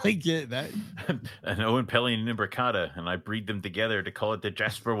 Like that. An Owen Pelly and Imbricata, and I breed them together to call it the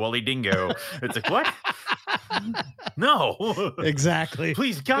Jasper Wally Dingo. It's like, what? No. Exactly.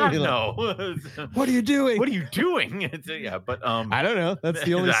 Please, God, no. What are you doing? What are you doing? Yeah, but I don't know. That's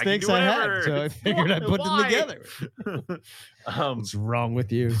the only snakes I had, so I figured I'd put them together. What's wrong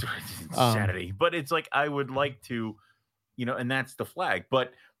with you? It's insanity. But it's like I would like to, and that's the flag.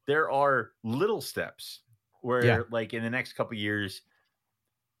 But there are little steps where, like, in the next couple of years,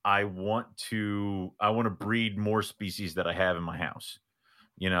 I want to breed more species that I have in my house.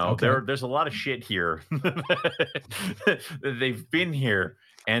 There's a lot of shit here. They've been here,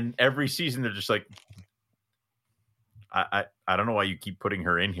 and every season they're just like, I don't know why you keep putting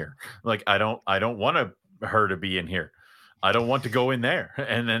her in here. Like, I don't want her to be in here. I don't want to go in there.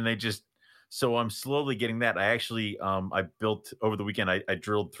 And then so I'm slowly getting that. I actually, I built over the weekend, I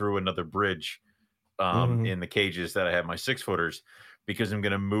drilled through another bridge in the cages that I have my 6-footers, because I'm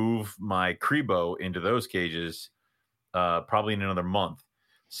going to move my Crebo into those cages probably in another month,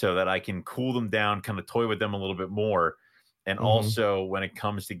 so that I can cool them down, kind of toy with them a little bit more. And also, when it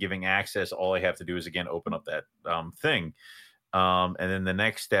comes to giving access, all I have to do is, again, open up that thing. And then the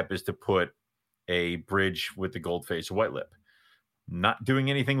next step is to put a bridge with the gold-faced white lip. Not doing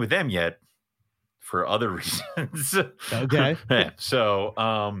anything with them yet for other reasons. Okay.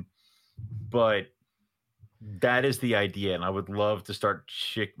 So, but that is the idea. And I would love to start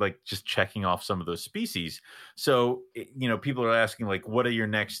just checking off some of those species. So, people are asking, like, what are your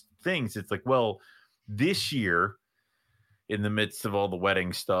next things? It's like, well, this year, in the midst of all the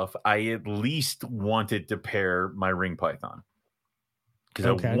wedding stuff, I at least wanted to pair my ring python,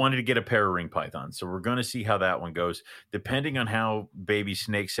 because I wanted to get a pair of ring pythons. So we're going to see how that one goes. Depending on how baby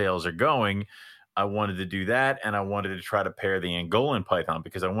snake sales are going, I wanted to do that. And I wanted to try to pair the Angolan python,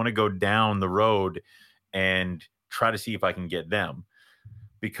 because I want to go down the road and try to see if I can get them.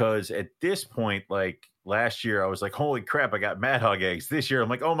 Because at this point, like last year, I was like, holy crap, I got Mad Hog eggs. This year, I'm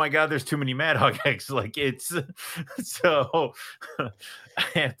like, oh my God, there's too many Mad Hog eggs. Like, it's so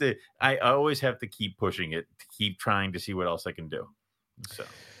I always have to keep pushing it, to keep trying to see what else I can do.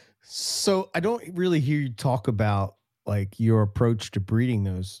 So I don't really hear you talk about, like, your approach to breeding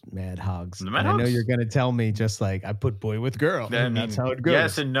those Mad Hogs. I know you're going to tell me, just like, I put boy with girl. That's how it goes.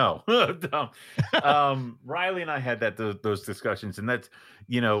 Yes and no. Riley and I had those discussions, and that's,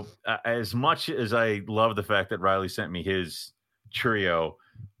 as much as I love the fact that Riley sent me his trio,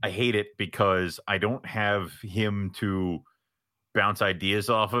 I hate it because I don't have him to bounce ideas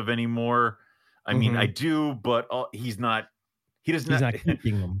off of anymore. I mean, I do, but he's not. He's not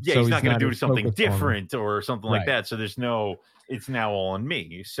keeping them. Yeah, so he's not going to do something different or something like that. So it's now all on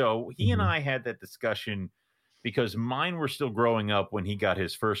me. So he and I had that discussion, because mine were still growing up when he got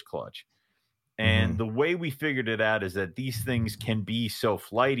his first clutch. And the way we figured it out is that these things can be so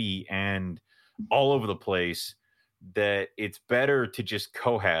flighty and all over the place that it's better to just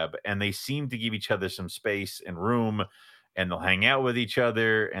cohab. And they seem to give each other some space and room, and they'll hang out with each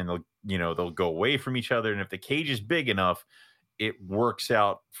other, and they'll go away from each other. And if the cage is big enough, it works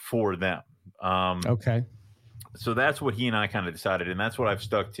out for them. So that's what he and I kind of decided. And that's what I've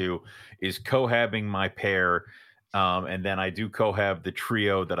stuck to, is cohabbing my pair. And then I do cohab the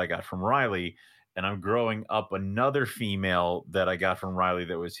trio that I got from Riley. And I'm growing up another female that I got from Riley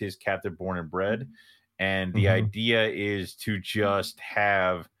that was his captive born and bred. And the idea is to just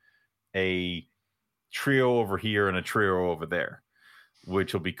have a trio over here and a trio over there,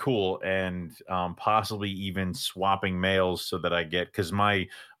 which will be cool. And possibly even swapping males, so that I get, because my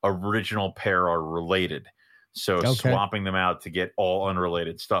original pair are related. So swapping them out to get all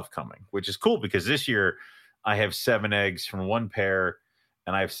unrelated stuff coming, which is cool, because this year I have 7 eggs from one pair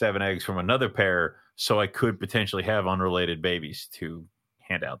and I have 7 eggs from another pair. So I could potentially have unrelated babies to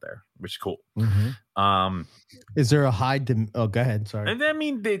hand out there, which is cool. Is there a high? Go ahead. Sorry. And I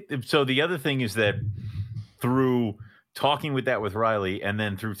mean, so the other thing is that through talking with Riley, and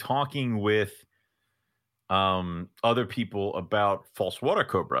then through talking with other people about false water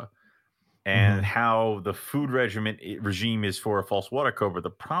cobra and how the food regime is for a false water cobra,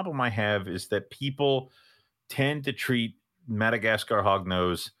 the problem I have is that people tend to treat Madagascar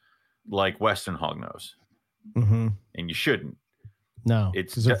hognose like Western hognose, and you shouldn't. No,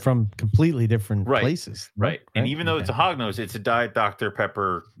 because they're from completely different places. Right. And even though it's a hognose, it's a Diet Dr.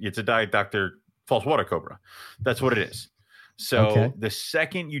 Pepper. It's a Diet Dr. false water cobra. That's what it is. So the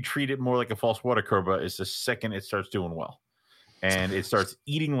second you treat it more like a false water cobra is the second it starts doing well. And it starts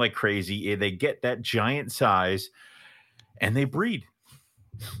eating like crazy. They get that giant size and they breed.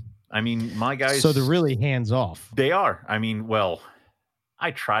 I mean, my guys. So they're really hands off. They are. I mean, well,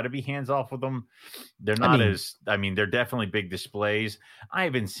 I try to be hands off with them. They're not they're definitely big displays. I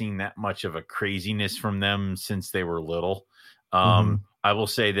haven't seen that much of a craziness from them since they were little. I will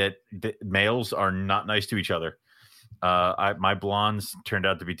say that the males are not nice to each other. My blondes turned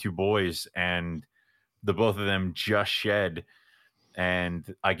out to be 2 boys, and the both of them just shed,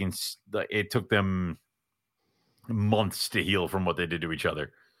 and it took them months to heal from what they did to each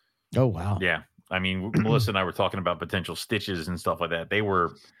other. Oh, wow. Yeah. I mean, Melissa and I were talking about potential stitches and stuff like that. They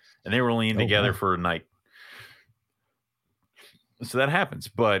were only in together for a night. So that happens.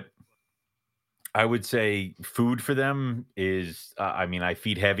 But I would say food for them is, I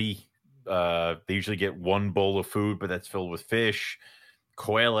feed heavy. They usually get 1 bowl of food, but that's filled with fish,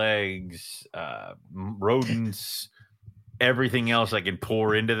 quail eggs, rodents, everything else I can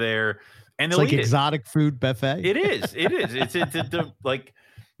pour into there. And it's like exotic food buffet. It is. It's like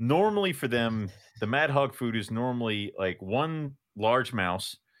normally for them, the Mad Hog food is normally like 1 large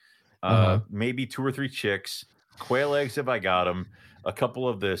mouse, maybe 2 or 3 chicks, quail eggs if I got them, a couple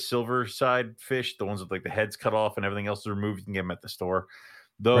of the silver side fish, the ones with like the heads cut off and everything else is removed. You can get them at the store.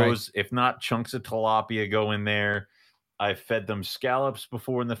 Those, if not, chunks of tilapia go in there. I've fed them scallops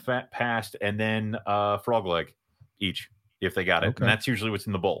before in the past, and then frog leg each if they got it. Okay. And that's usually what's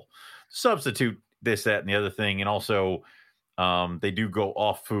in the bowl. Substitute this, that, and the other thing. And also they do go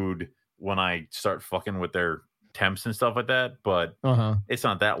off food when I start fucking with their temps and stuff like that, but it's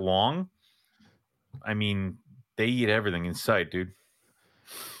not that long. I mean, they eat everything in sight, dude.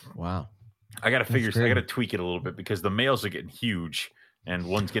 Wow. I got to tweak it a little bit because the males are getting huge and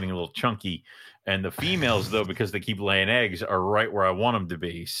one's getting a little chunky, and the females, though, because they keep laying eggs, are right where I want them to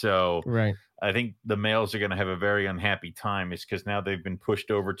be. So I think the males are going to have a very unhappy time. It's because now they've been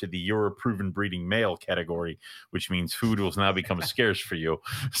pushed over to the you're a proven breeding male category, which means food will now become scarce for you.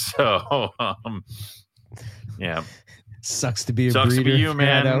 So, yeah. Sucks to be a breeder. Sucks to be you,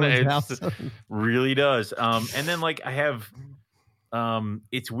 man. It really does. And then, like, I have,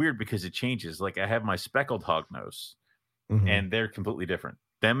 it's weird because it changes. Like, I have my speckled hognose, and they're completely different.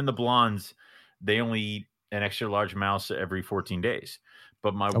 Them and the blondes, they only eat an extra large mouse every 14 days.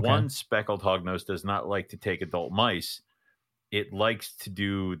 But my one speckled hognose does not like to take adult mice. It likes to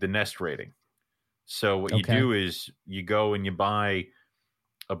do the nest raiding. So what you do is you go and you buy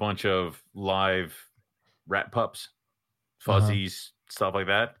a bunch of live rat pups, fuzzies, stuff like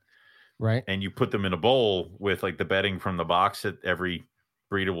that. Right. And you put them in a bowl with like the bedding from the box that every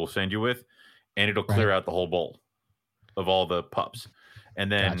breeder will send you with, and it'll clear out the whole bowl of all the pups.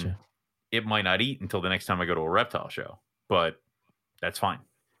 And then it might not eat until the next time I go to a reptile show, but that's fine.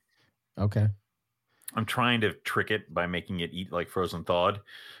 Okay. I'm trying to trick it by making it eat like frozen thawed,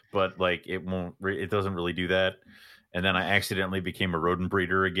 but like it doesn't really do that. And then I accidentally became a rodent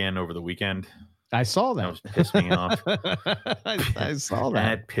breeder again over the weekend. I saw that. That was pissed me off. I saw that.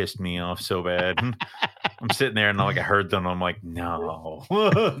 That pissed me off so bad. I'm sitting there and I heard them. I'm like, no.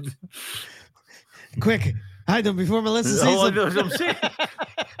 Quick, hide them before Melissa sees them.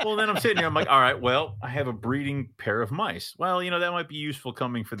 Well, then I'm sitting here. I'm like, all right, well, I have a breeding pair of mice. Well, that might be useful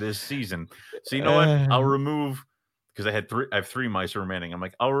coming for this season. So you know what? I'll remove, because I have 3 mice remaining. I'm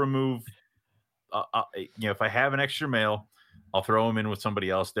like, I'll remove, if I have an extra male, I'll throw them in with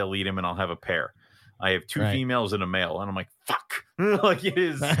somebody else. They'll eat them and I'll have a pair. I have 2 females and a male. And I'm like, fuck. Like it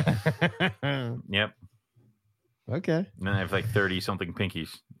is. Yep. Okay. And then I have like 30 something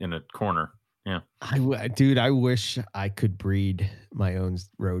pinkies in a corner. Yeah. I wish I could breed my own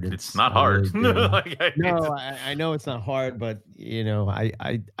rodents. It's not hard. I know it's not hard, but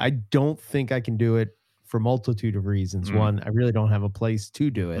I don't think I can do it for a multitude of reasons. One, I really don't have a place to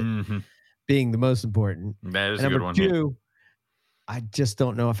do it, being the most important. That is a good one. 2, I just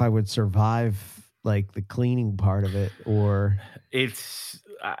don't know if I would survive like the cleaning part of it, or it's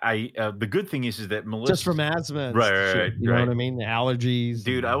the good thing is that Melissa, just from asthma, right, you know what I mean? The allergies,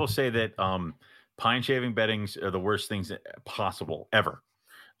 dude. I will say that pine shaving beddings are the worst things possible ever.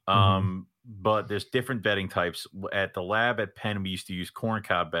 But there's different bedding types. At the lab at Penn, we used to use corn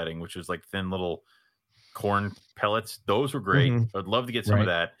cob bedding, which was like thin little corn pellets. Those were great. I'd love to get some of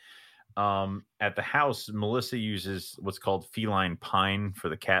that. At the house, Melissa uses what's called feline pine for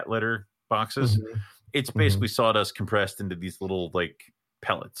the cat litter boxes. It's basically sawdust compressed into these little like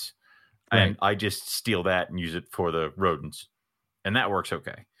pellets, and I just steal that and use it for the rodents, and that works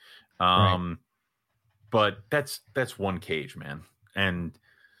okay. But that's 1 cage, man, and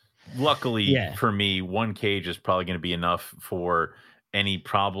luckily for me, 1 cage is probably going to be enough for any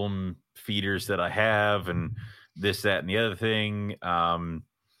problem feeders that I have, and this, that, and the other thing.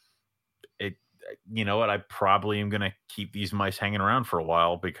 You know what? I probably am going to keep these mice hanging around for a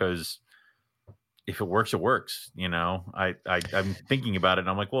while because if it works, it works. You know, I'm thinking about it, and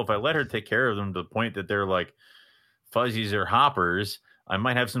I'm like, well, if I let her take care of them to the point that they're like fuzzies or hoppers, I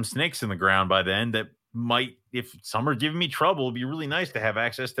might have some snakes in the ground by then that might, if some are giving me trouble, it'd be really nice to have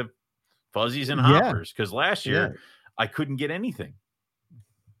access to fuzzies and hoppers, because last year I couldn't get anything.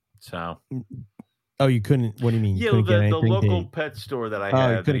 So, oh, you couldn't? What do you mean? Yeah, the local pet store that I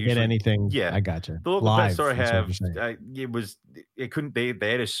had. You couldn't get anything. Yeah, I gotcha. The local pet store I have, it couldn't. They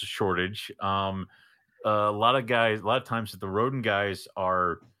had a shortage. A lot of times the rodent guys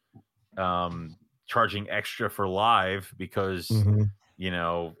are charging extra for live because you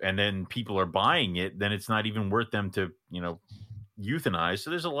know, and then people are buying it. Then it's not even worth them to, you know, euthanize. So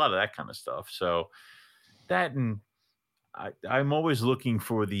there's a lot of that kind of stuff. So that, and I'm always looking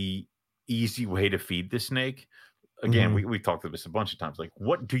for the easy way to feed the snake. Again, we talked about this a bunch of times. Like,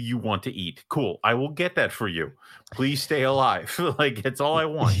 what do you want to eat? Cool, I will get that for you. Please stay alive. Like, that's all I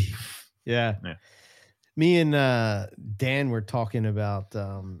want. Yeah. Me and Dan were talking about.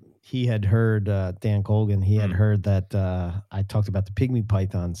 He had heard Dan Colgan. He had heard that I talked about the pygmy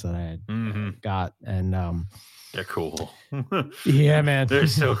pythons that I had got, and they're cool. Yeah, man, they're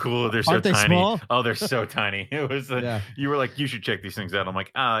so cool. They're so Aren't they tiny. Small? Oh, they're so tiny. It was. You were like, you should check these things out. I'm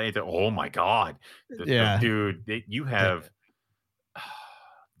like, oh my god, dude, you have.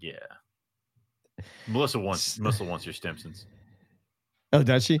 Yeah. Melissa wants your Stimsons. Oh,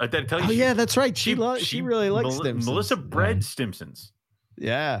 does she? Did I tell you? Oh, yeah, that's right. She really likes Stimsons. Melissa bred Stimsons.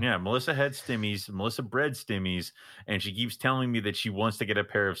 Yeah. Melissa had stimmies. Melissa bred stimmies, and she keeps telling me that she wants to get a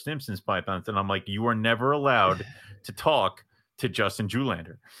pair of Stimsons pythons. And I'm like, you are never allowed to talk to Justin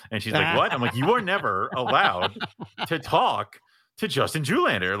Julander. And she's like, what? I'm like, you are never allowed to talk to Justin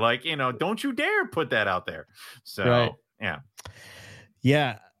Julander. Like, you know, don't you dare put that out there. So,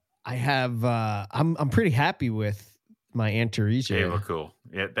 yeah. I have. I'm pretty happy with my Antaresia. They look cool.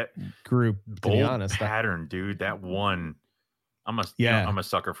 Yeah, that group. To be honest, pattern, dude. That one. I'm a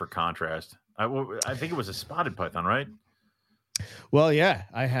sucker for contrast. I think it was a spotted python, right? Well, yeah,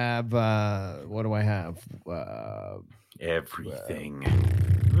 I have. What do I have? Everything.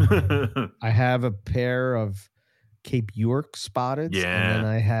 I have a pair of Cape York spotteds, and then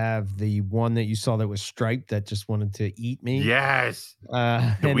I have the one that you saw that was striped that just wanted to eat me. Yes,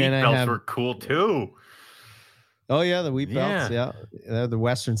 the wheat belts were cool too. Oh yeah, the wheat belts. Yeah, the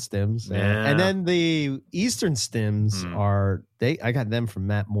Western stems. And then the Eastern stems are I got them from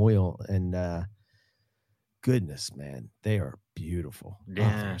Matt Moyle, and goodness, man, they are beautiful.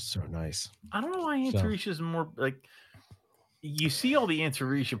 Yeah, they're so nice. I don't know why Antaresia is more like. You see all the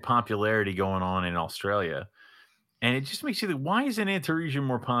Antaresia popularity going on in Australia, and it just makes you think, why isn't Antaresia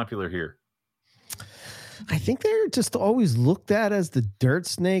more popular here? I think they're just always looked at as the dirt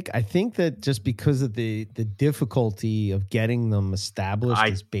snake. I think that just because of the difficulty of getting them established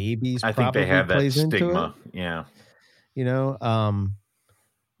as babies, I think they have that stigma. Yeah, you know.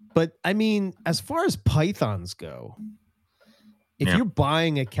 But I mean, as far as pythons go, if you're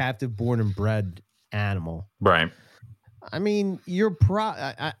buying a captive born and bred animal, right? I mean, you're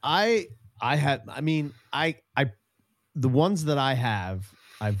the ones that I have,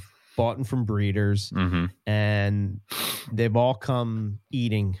 I've bought them from breeders, and they've all come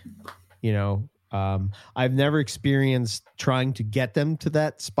eating. You know, I've never experienced trying to get them to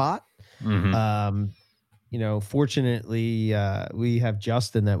that spot. You know, fortunately, we have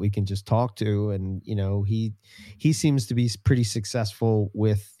Justin that we can just talk to, and you know, he seems to be pretty successful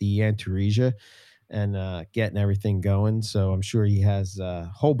with the Antaresia and getting everything going. So I'm sure he has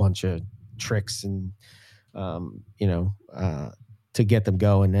a whole bunch of tricks and you know, to get them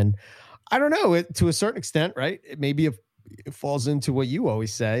going. And I don't know, to a certain extent, right? Maybe it falls into what you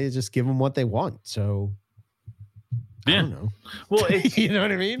always say, is just give them what they want. So I don't know. Well, you know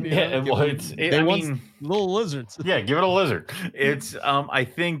what I mean? Yeah. Well, they want little lizards. Yeah. Give it a lizard. It's, I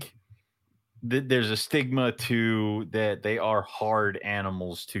think that there's a stigma to that. They are hard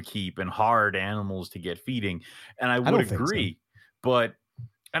animals to keep and hard animals to get feeding. And I would agree, but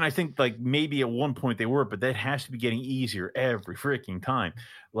and I think like maybe at one point they were, but that has to be getting easier every freaking time.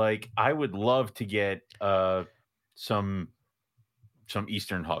 Like I would love to get some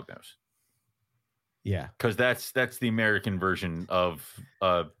Eastern hognose. Yeah, because that's the American version of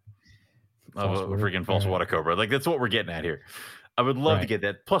a freaking false water cobra. Like that's what we're getting at here. I would love to get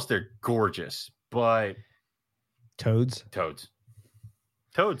that. Plus they're gorgeous, but toads.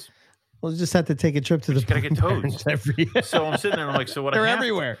 Well, just have to take a trip to the. Gotta get toads every. So I'm sitting there. And I'm like, so what? They're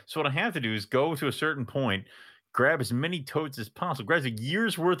everywhere. So what I have to do is go to a certain point, grab as many toads as possible, grab a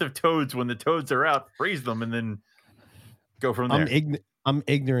year's worth of toads when the toads are out, freeze them, and then go from there. I'm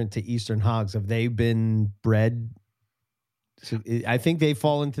ignorant to Eastern hogs. Have they been bred So I think they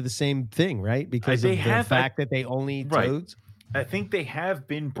fall into the same thing, right? Because of the fact that they only eat toads. I think they have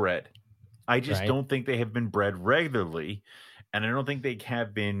been bred. I just don't think they have been bred regularly, and I don't think they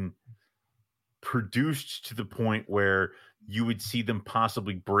have been produced to the point where you would see them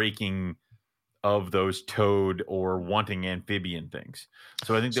possibly breaking of those toad or wanting amphibian things.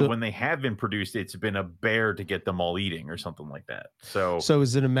 So I think that when they have been produced, it's been a bear to get them all eating or something like that. So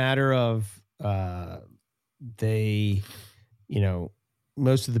is it a matter of they,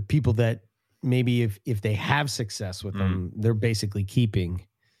 most of the people that maybe if they have success with them, they're basically keeping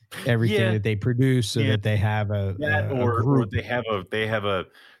everything that they produce so that they have a group. Or they have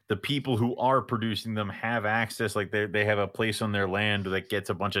the people who are producing them have access, like they have a place on their land that gets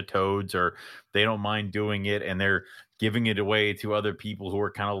a bunch of toads, or they don't mind doing it and they're giving it away to other people who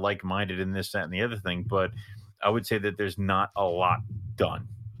are kind of like-minded in this, that, and the other thing. But I would say that there's not a lot done,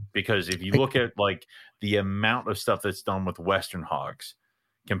 because if you look at like the amount of stuff that's done with Western hogs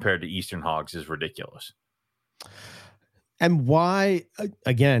compared to Eastern hogs is ridiculous. And why,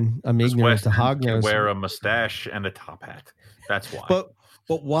 again, I'm ignorant to hog nose. Wear a mustache and a top hat. That's why.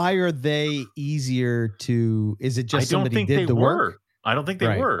 But why are they easier to? Is it just somebody did the work? I don't think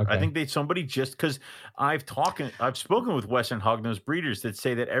they were. Okay. I think somebody just, because I've spoken with Western hognose breeders that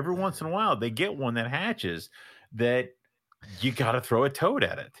say that every once in a while they get one that hatches that you got to throw a toad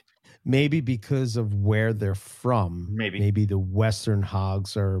at it. Maybe because of where they're from. Maybe the Western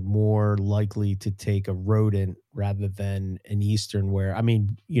hogs are more likely to take a rodent rather than an Eastern, where, I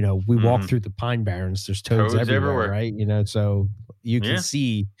mean, we walk through the Pine Barrens, there's toads everywhere, right? So you can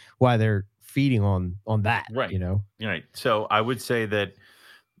see why they're feeding on that, right? Right. So I would say that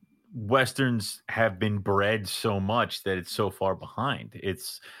Westerns have been bred so much that it's so far behind.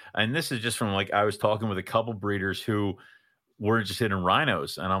 And this is just from, like, I was talking with a couple breeders who were interested in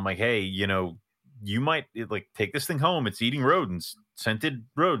rhinos, and I'm like, hey, you might take this thing home. It's eating rodents, scented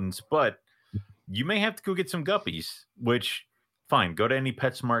rodents, but you may have to go get some guppies, which fine, go to any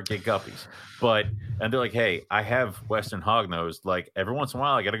PetSmart, get guppies. And they're like, hey, I have Western hognose. Like, every once in a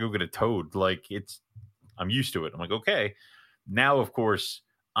while, I got to go get a toad. Like, I'm used to it. I'm like, okay. Now, of course,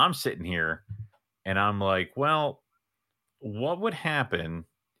 I'm sitting here and I'm like, well, what would happen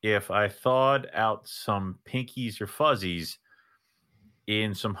if I thawed out some pinkies or fuzzies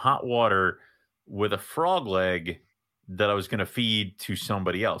in some hot water with a frog leg that I was going to feed to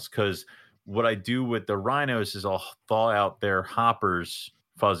somebody else? Because what I do with the rhinos is I'll thaw out their hoppers,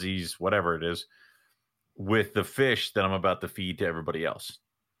 fuzzies, whatever it is, with the fish that I'm about to feed to everybody else.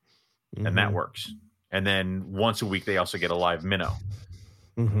 Mm-hmm. And that works. And then once a week, they also get a live minnow.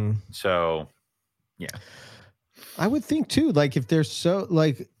 Mm-hmm. So, yeah. I would think too, like if they're so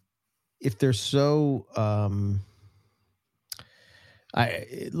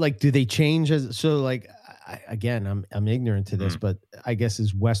do they change I'm ignorant to this, but I guess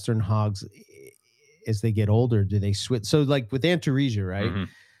as Western hogs, as they get older, do they switch? So like with Antaresia, right?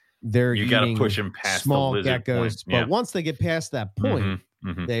 Mm-hmm. You got to push them past small the geckos, point. But once they get past that point,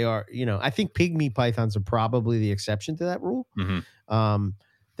 they are, I think pygmy pythons are probably the exception to that rule.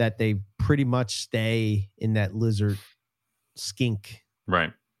 That they pretty much stay in that lizard skink,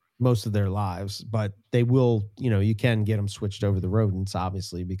 right, most of their lives, but they will, you can get them switched over the rodents,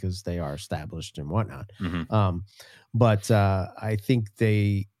 obviously, because they are established and whatnot. But I think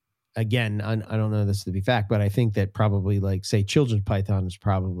they, again, I don't know this to be fact, but I think that probably, like, say, children's python is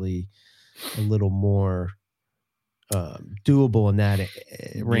probably a little more doable in that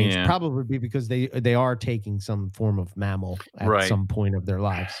range, probably because they are taking some form of mammal at some point of their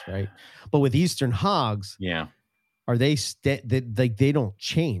lives, right? But with Eastern hogs, are they they don't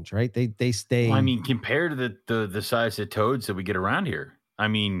change, right? They stay. Well, I mean, compared to the size of toads that we get around here, I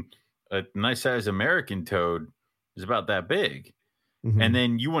mean, a nice size American toad is about that big. And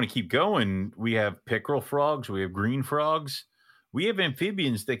then you want to keep going. We have pickerel frogs, we have green frogs, we have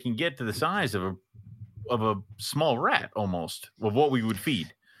amphibians that can get to the size of a small rat, almost, of what we would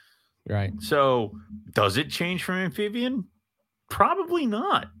feed. Right. So does it change from amphibian? Probably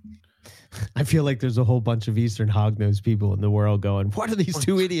not. I feel like there's a whole bunch of Eastern hognose people in the world going, what are these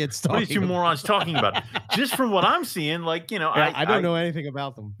two idiots talking about? What are these two morons talking about? Just from what I'm seeing, like, I don't know anything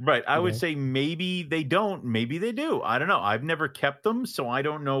about them. Right. I would say maybe they don't, maybe they do. I don't know. I've never kept them, so I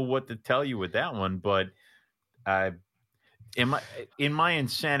don't know what to tell you with that one. But in my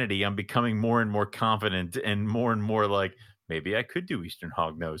insanity, I'm becoming more and more confident and more like, maybe I could do Eastern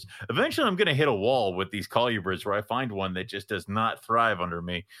hognose. Eventually, I'm going to hit a wall with these colubrids where I find one that just does not thrive under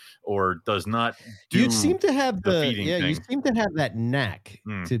me or does not do. You seem to have feeding thing. You seem to have that knack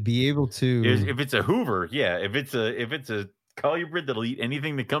to be able to. If it's a Hoover, yeah. If it's a colubrid that'll eat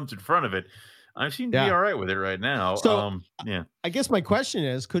anything that comes in front of it, I seem to be all right with it right now. So, yeah. I guess my question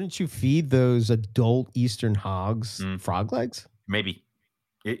is, couldn't you feed those adult Eastern hogs frog legs? Maybe.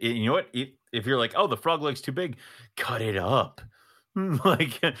 You know what? If you're like, oh, the frog leg's too big, cut it up.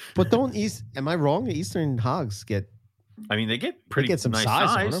 Like, but am I wrong? Eastern hogs get. I mean, they get some nice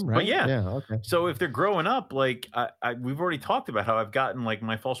size on them, right? But yeah. Okay. So if they're growing up, like we've already talked about how I've gotten like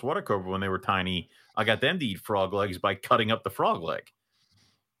my false water cobra when they were tiny. I got them to eat frog legs by cutting up the frog leg.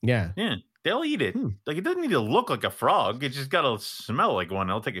 Yeah. Yeah. They'll eat it. Like, it doesn't need to look like a frog. It just got to smell like one.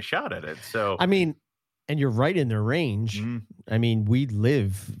 They'll take a shot at it. So, I mean, and you're right in their range. I mean, we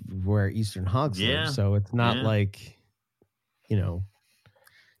live where Eastern hogs live. So it's not like,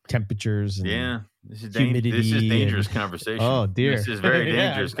 temperatures and this is humidity. This is dangerous conversation. Oh, dear. This is very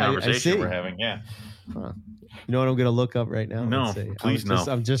dangerous conversation we're having. Yeah. Huh. You know what I'm going to look up right now? No, please no.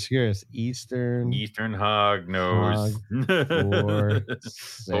 I'm just curious. Eastern hog nose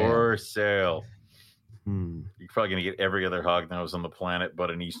for sale. You're probably going to get every other hog nose on the planet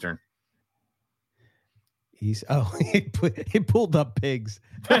but an Eastern. It pulled up pigs.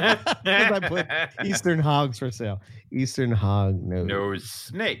 I put Eastern hogs for sale. Eastern hog nose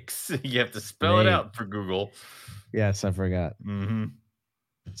snakes. You have to spell it out for Google. Yes, I forgot.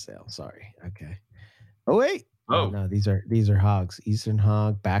 Sale. Sorry. Okay. Oh wait. Oh no, these are hogs. Eastern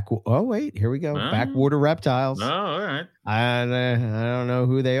hog Oh wait, here we go. Backwater reptiles. Oh, all right. I don't know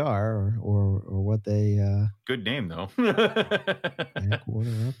who they are or what they. Good name though.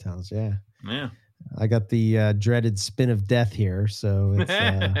 Backwater reptiles. Yeah. Yeah. I got the dreaded spin of death here, so it's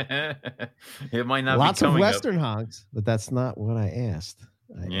it might not lots be of Western hogs, but that's not what I asked.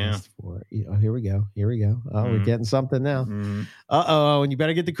 I asked for. Oh, here we go. Oh, we're getting something now. And you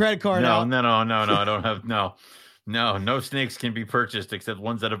better get the credit card out. No. I don't have no snakes can be purchased except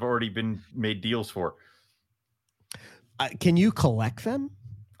ones that have already been made deals for. Can you collect them?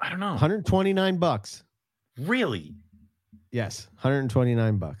 I don't know. $129. Really? Yes,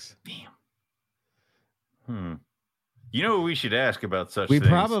 $129. Damn. You know what we should ask about such things? We things?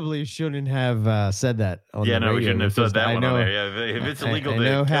 probably shouldn't have said that on the radio. We shouldn't have said that one on there. Yeah, if it's illegal, I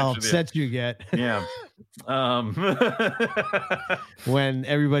know how upset you get. Yeah. When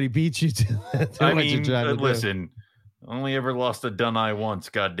everybody beats you to I mean, listen, only ever lost a done eye once,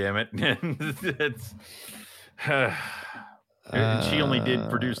 God damn it. She only did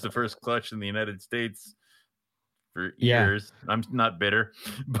produce the first clutch in the United States for years. I'm not bitter,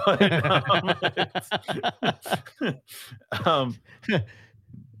 but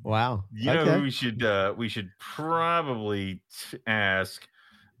wow. You know who we should probably ask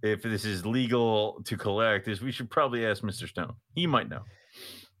if this is legal to collect is we should probably ask Mr. Stone. He might know.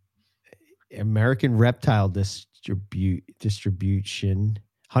 American Reptile Distribution,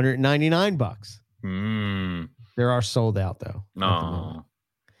 $199. There are sold out though. No.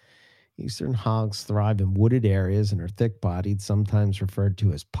 Eastern hogs thrive in wooded areas and are thick-bodied, sometimes referred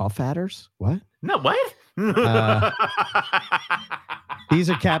to as puff adders. What? No, what?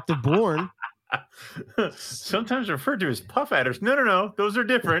 These are captive born. Sometimes referred to as puff adders. No. Those are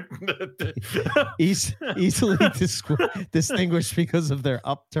different. Easily distinguished because of their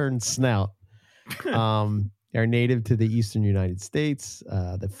upturned snout. Are native to the eastern United States.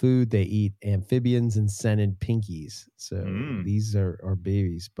 The food they eat amphibians and scented pinkies. So these are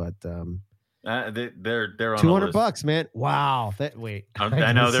babies, but they're on $200, man. Wow.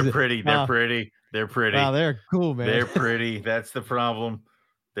 I know they're pretty. They're pretty. They're pretty. Wow, they're cool, man. They're pretty. That's the problem.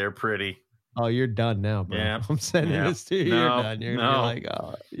 They're pretty. Oh, you're done now, bro. Yeah. I'm sending this to you. You're done. You're gonna be like,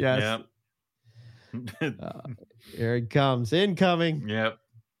 oh yes. Yep. Here it comes. Incoming. Yep.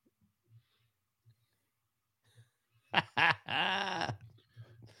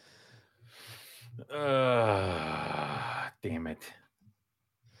 Damn it.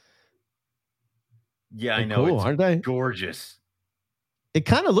 Yeah, I know. Cool, it's aren't they? Gorgeous. It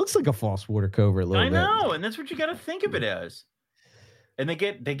kind of looks like a false water cobra a little bit. I know, and that's what you got to think of it as. And they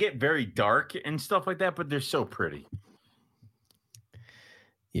get very dark and stuff like that, but they're so pretty.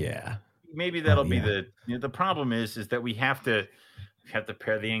 Yeah. Maybe that'll be the problem is that we have to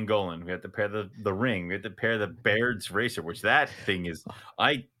pair the Angolan, we have to pair the ring, we have to pair the Baird's Racer, which that thing is.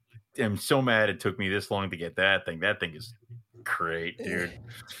 I am so mad it took me this long to get that thing. That thing is great, dude.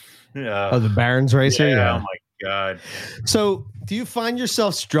 Oh, the Barron's Racer. Yeah. Oh my God. So, do you find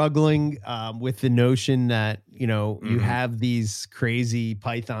yourself struggling with the notion that you have these crazy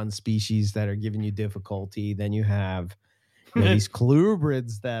python species that are giving you difficulty? Then you have these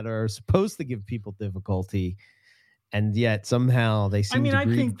colubrids that are supposed to give people difficulty, and yet somehow they seem to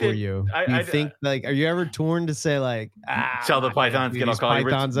breed for you. Do you think are you ever torn to say tell the pythons get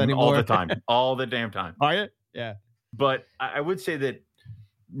pythons anymore all the time, all the damn time? Are you? Yeah. But I would say that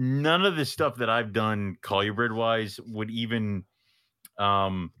none of the stuff that I've done colubrid wise would even,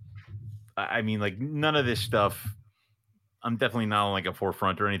 I mean, like none of this stuff. I'm definitely not on like a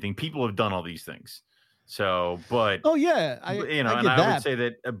forefront or anything. People have done all these things. So, but oh yeah, I get I that. would say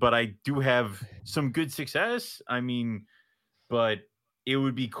that, but I do have some good success. I mean, but it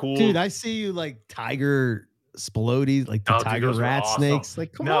would be cool. Dude, I see you like tiger spilotes, like the tiger rat snakes.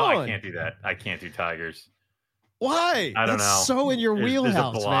 Like, come on. I can't do that. I can't do tigers. Why? I don't know. So in your wheelhouse, there's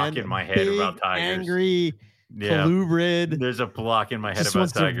a block man. in my head about tigers. Angry, colubrid. There's a block in my head just about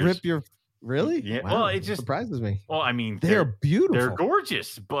wants tigers. To rip your really? Yeah. Wow, well, it just surprises me. Well, I mean, they're beautiful. They're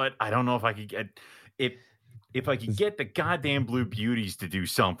gorgeous, but I don't know if I could get if I could get the goddamn blue beauties to do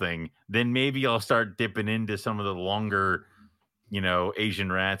something, then maybe I'll start dipping into some of the longer,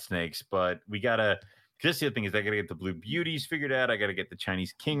 Asian rat snakes. But we gotta. Just the other thing is I got to get the blue beauties figured out. I got to get the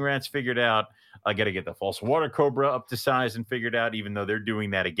Chinese king rats figured out. I got to get the false water cobra up to size and figured out, even though they're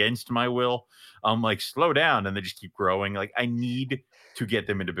doing that against my will. I'm like, slow down. And they just keep growing. Like I need to get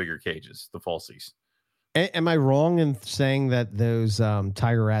them into bigger cages, the falsies. Am I wrong in saying that those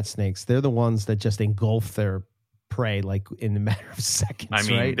tiger rat snakes, they're the ones that just engulf their prey like in a matter of seconds? I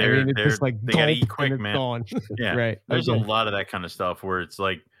mean, right? they're just like they gotta eat quick, man. Gone. Yeah, right. There's a lot of that kind of stuff where it's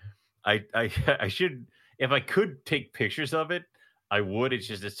like, I should, if I could take pictures of it, I would. It's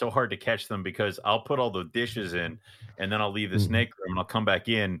just, it's so hard to catch them because I'll put all the dishes in and then I'll leave the snake room and I'll come back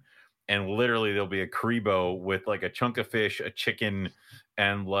in and literally there'll be a Karibo with like a chunk of fish, a chicken,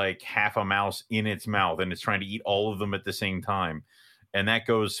 and like half a mouse in its mouth. And it's trying to eat all of them at the same time. And that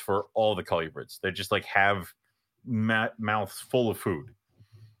goes for all the colubrids. They just like have mouths full of food.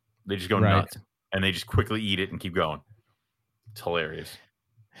 They just go nuts and they just quickly eat it and keep going. It's hilarious.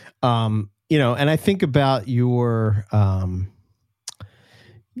 And I think about your,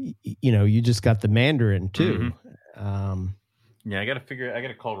 you just got the Mandarin too. Yeah, I got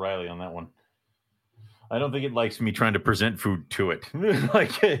to call Riley on that one. I don't think it likes me trying to present food to it.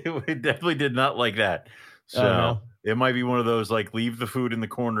 Like it definitely did not like that. So it might be one of those, like leave the food in the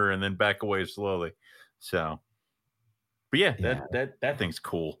corner and then back away slowly. So, but yeah. that thing's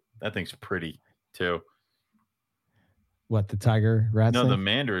cool. That thing's pretty too. What, the tiger rat snake? No, the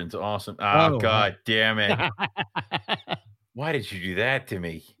Mandarin's awesome. Oh, God damn it. Why did you do that to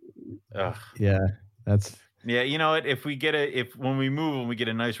me? Ugh. Yeah, that's... Yeah, you know what? If we get when we move and we get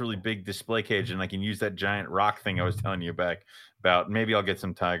a nice, really big display cage and I can use that giant rock thing I was telling you about, maybe I'll get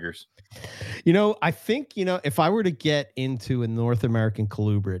some tigers. I think, if I were to get into a North American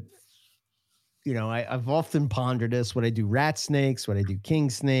colubrid, I've often pondered this. Would I do rat snakes? Would I do king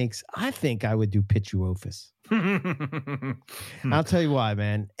snakes? I think I would do Pituophis. I'll tell you why,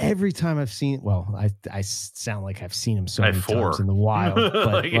 man. Every time I've seen, I sound like I've seen him so many times in the wild,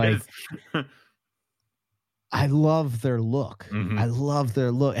 but I love their look. I love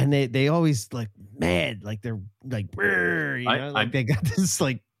their look, and they always like mad, like they're like, they got this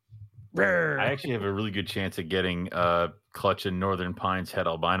like. I actually have a really good chance of getting Clutch and Northern Pines head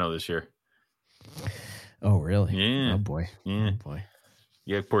albino this year. Oh, really? Yeah. Oh boy. Yeah. Oh boy.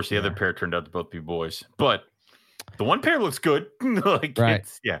 Yeah. Of course, the other pair turned out to both be boys, but the one pair looks good. Right.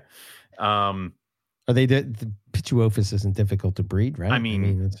 Yeah. Are they the Pituophis isn't difficult to breed, right? I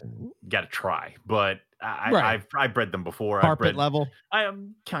mean got to try, but I bred them before. Carpet level. I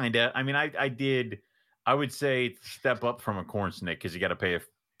am kind of. I mean, I did. I would say step up from a corn snake because you got to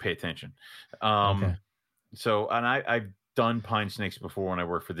pay attention. Okay. So, and I've done pine snakes before when I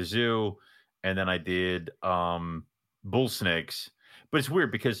worked for the zoo, and then I did bull snakes. But it's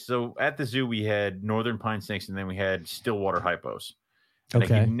weird because at the zoo we had northern pine snakes and then we had Stillwater hypos. And I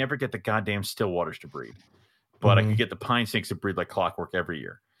could never get the goddamn Stillwaters to breed, but I could get the pine snakes to breed like clockwork every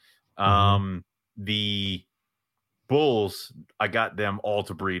year. The bulls, I got them all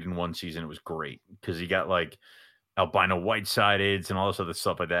to breed in one season. It was great because you got like albino white-sideds and all this other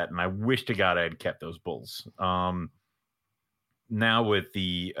stuff like that. And I wish to God I had kept those bulls. Now with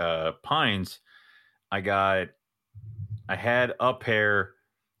the pines, I had a pair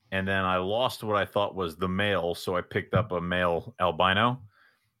and then I lost what I thought was the male. So I picked up a male albino.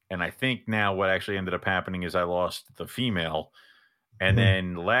 And I think now what actually ended up happening is I lost the female. And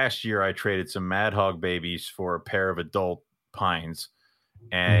then last year I traded some Mad Hog babies for a pair of adult pines.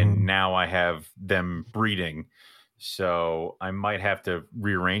 And now I have them breeding. So I might have to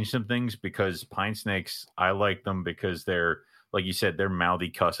rearrange some things because pine snakes, I like them because they're, like you said, they're mouthy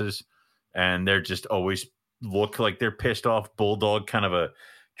cusses. And they're just always look like they're pissed off bulldog, kind of a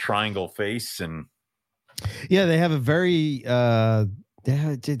triangle face. And yeah, they have a very,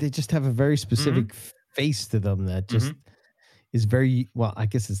 they just have a very specific face to them that just is very, well, I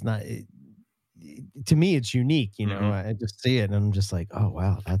guess it's not, to me, it's unique. You know, Mhm. I just see it and I'm just like, oh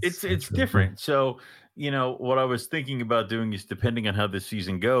wow, It's that's really different. So, what I was thinking about doing is depending on how this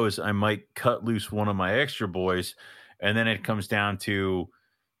season goes, I might cut loose one of my extra boys, and then it comes down to,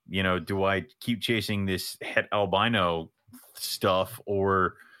 do I keep chasing this het albino stuff,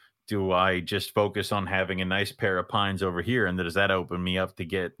 or do I just focus on having a nice pair of pines over here? And does that open me up to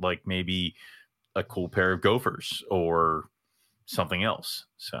get like maybe a cool pair of gophers or something else?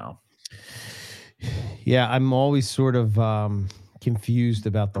 So, Yeah, I'm always sort of confused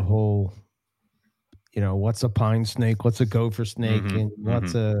about the whole, what's a pine snake, what's a gopher snake, Mhm, and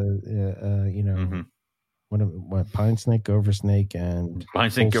what's mhm. what pine snake, gopher snake, and Pine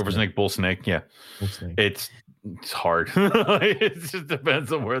snake, gopher snake, bull snake. Yeah. bull snake. It's hard. It just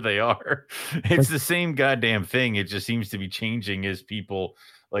depends on where they are. It's the same goddamn thing. It just seems to be changing as people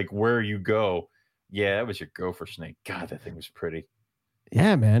like where you go. Yeah, that was your gopher snake. God, that thing was pretty.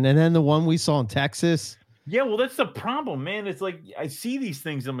 Yeah, man. And then the one we saw in Texas. Yeah, well, that's the problem, man. It's like I see these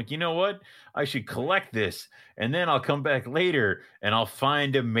things. I'm like, you know what? I should collect this, and then I'll come back later and I'll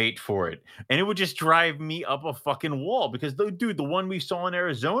find a mate for it. And it would just drive me up a fucking wall because, dude, the one we saw in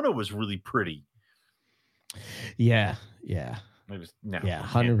Arizona was really pretty. Yeah. It was no, Yeah,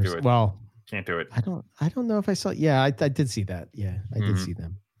 can't do 100%. it. Well, Can't do it. I don't know if I saw. Yeah, I did see that. Yeah, I did see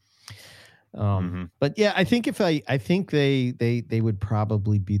them. But yeah, I think I think they would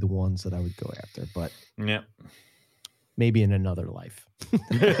probably be the ones that I would go after, but yeah, maybe in another life.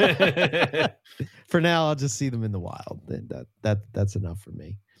 For now, I'll just see them in the wild. That's enough for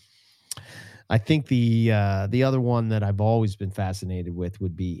me. I think the other one that I've always been fascinated with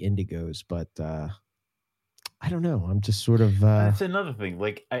would be indigos, but I don't know. I'm just sort of. That's another thing.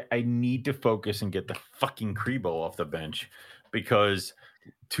 Like, I need to focus and get the fucking Crebo off the bench because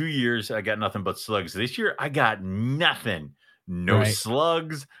 2 years I got nothing but slugs. This year I got nothing. No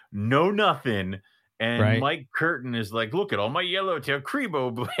slugs, no nothing. And Mike Curtin is like, look at all my yellowtail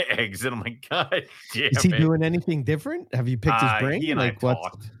Crebo eggs. And I'm like, God damn it. Is he doing anything different? Have you picked his brain? He and I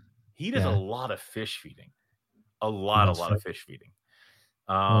talked. He does a lot of fish feeding. A lot of fish feeding.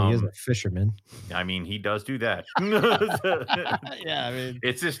 Well, he is a fisherman. I mean, he does do that. Yeah, I mean,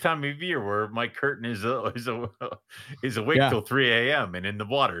 it's this time of year where Mike Curtin is awake till 3 a.m. and in the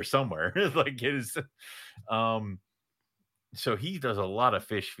water somewhere. Like it is. So he does a lot of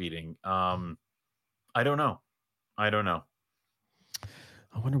fish feeding. I don't know. I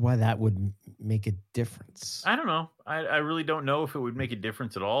wonder why that would make a difference. I don't know. I really don't know if it would make a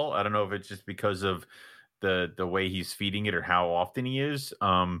difference at all. I don't know if it's just because of the way he's feeding it or how often he is.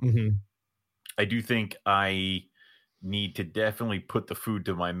 I do think I need to definitely put the food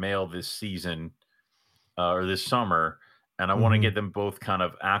to my male this season or this summer. And I want to get them both kind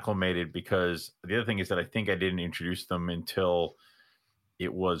of acclimated because the other thing is that I think I didn't introduce them until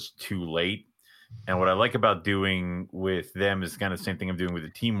it was too late. And what I like about doing with them is kind of the same thing I'm doing with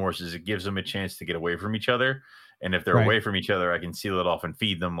the Timors is it gives them a chance to get away from each other. And if they're away from each other, I can seal it off and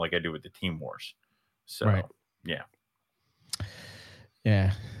feed them like I do with the Timors. So,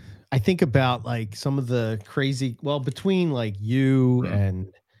 yeah. I think about like some of the crazy, between like you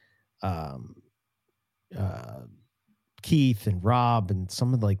and Keith and Rob and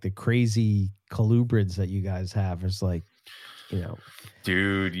some of like the crazy colubrids that you guys have is like,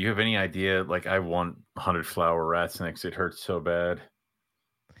 dude, you have any idea? Like I want 100 flower rat snakes. It hurts so bad.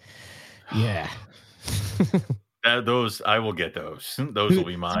 Yeah. Those I will get those. Those will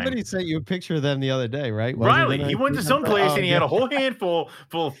be mine. Somebody sent you a picture of them the other day, right? Riley, he went to some place and he had a whole handful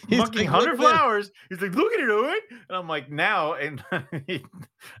full of fucking 100 flowers. He's like, look at it, Owen. And I'm like, now, and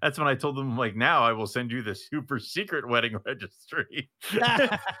that's when I told him, like, now I will send you the super secret wedding registry. These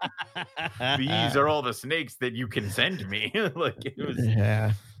are all the snakes that you can send me. Like it was,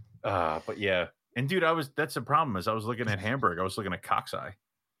 but yeah. And dude, that's the problem is I was looking at Hamburg. I was looking at Coxeye.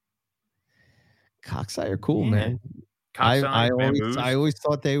 Coxeye are cool, man. I always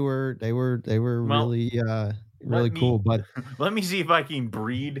thought they were really cool. But let me see if I can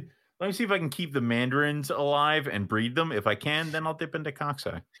breed. Let me see if I can keep the mandarins alive and breed them. If I can, then I'll dip into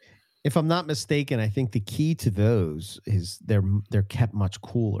Coxeye. If I'm not mistaken, I think the key to those is they're kept much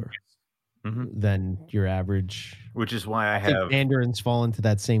cooler than your average. Which is why I have mandarins fall into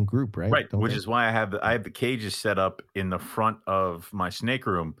that same group, right? Right. Which is why I have the cages set up in the front of my snake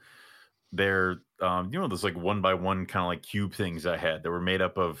room. They're those like 1x1 kind of like cube things I had that were made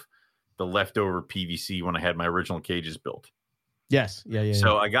up of the leftover PVC when I had my original cages built. Yes. Yeah.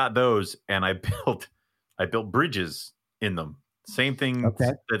 So I got those and I built bridges in them. Same thing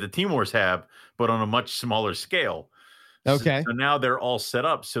that the Timors have, but on a much smaller scale. Okay. So now they're all set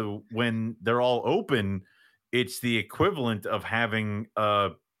up. So when they're all open, it's the equivalent of having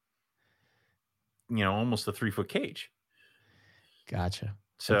almost a 3-foot cage. Gotcha.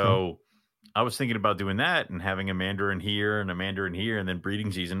 So Okay. I was thinking about doing that and having a mandarin here and a mandarin here, and then breeding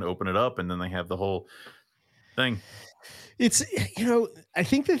season, open it up, and then they have the whole thing. It's, I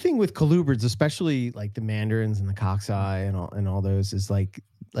think the thing with colubrids, especially like the mandarins and the coxeye and all those, is like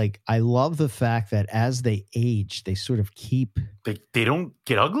I love the fact that as they age, they sort of keep. They don't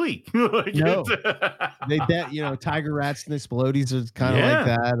get ugly. No, tiger rats and spilotes are kind of like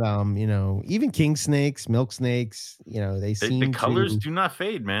that. Even king snakes, milk snakes, they seem the colors do not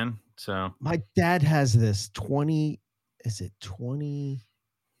fade, man. So my dad has this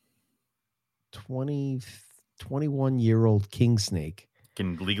 21-year-old king snake.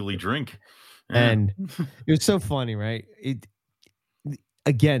 Can legally drink. Yeah. And it was so funny, right? It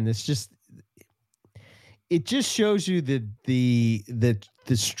just shows you the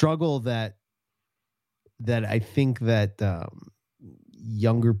struggle that I think that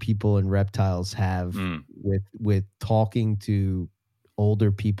younger people in reptiles have with talking to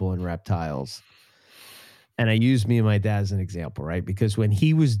older people in reptiles. And I use me and my dad as an example, right? Because when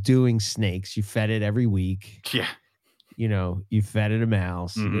he was doing snakes, you fed it every week. Yeah. You fed it a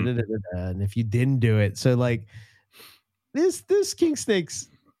mouse. And if you didn't do it, so like this king snakes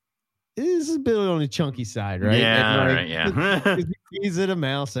is a bit on the chunky side, right? Yeah, right, yeah. He feeds it a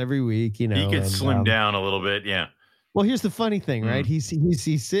mouse every week, He could slim down a little bit, yeah. Well, here's the funny thing, right? He's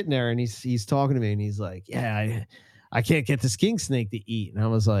sitting there and he's talking to me and he's like, yeah, I can't get this king snake to eat. And I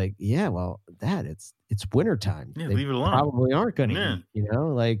was like, yeah, well, Dad, it's wintertime. Yeah, they leave it alone. Probably aren't going to eat,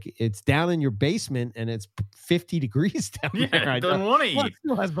 like it's down in your basement and it's 50 degrees down there. Yeah, it doesn't want to eat. It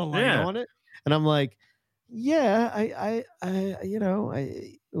still has the light on it. And I'm like, yeah,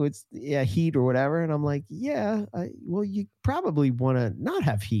 it's heat or whatever. And I'm like, yeah, well, you probably want to not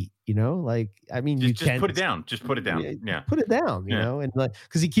have heat, you just put it down. Just put it down. Yeah. Put it down, and like,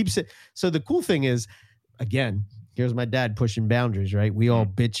 cause he keeps it. So the cool thing is, again, here's my dad pushing boundaries, right? We all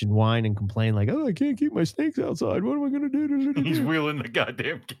bitch and whine and complain like, oh, I can't keep my snakes outside. What am I going to do? He's wheeling the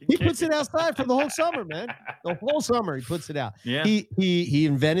goddamn king. He puts it outside for the whole summer, man. The whole summer he puts it out. Yeah. He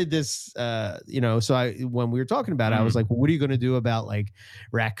invented this, so when we were talking about it, I was like, well, what are you going to do about like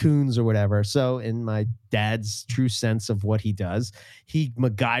raccoons or whatever? So in my dad's true sense of what he does, he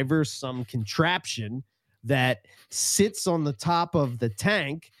MacGyvers some contraption that sits on the top of the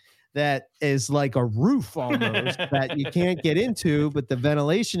tank that is like a roof almost that you can't get into, but the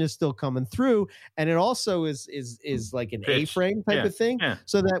ventilation is still coming through. And it also is like an A-frame type of thing. Yeah.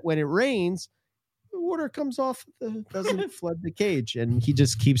 So that when it rains, the water comes off, doesn't flood the cage, and he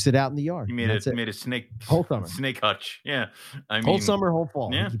just keeps it out in the yard. He made a snake whole summer. Snake hutch. Yeah. Whole summer, whole fall.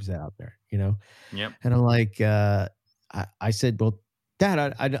 Yeah. He keeps it out there, Yep. And I'm like, I said, well,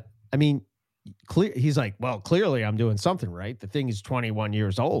 Dad, I mean, he's like, well, clearly I'm doing something right. The thing is 21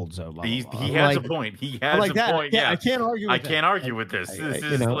 years old. So he has a point. He has a point. Yeah, I can't argue with can't argue with this.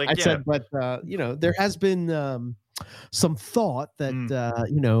 I said, but there has been some thought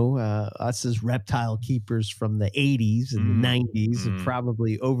that us as reptile keepers from the 80s and the 90s have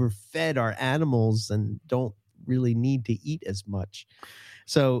probably overfed our animals and don't really need to eat as much.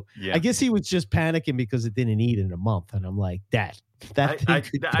 So I guess he was just panicking because it didn't eat in a month. And I'm like, Dad,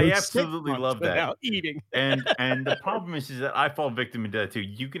 I absolutely love that. Eating. and the problem is that I fall victim to that too.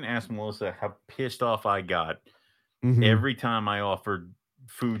 You can ask Melissa how pissed off I got every time I offered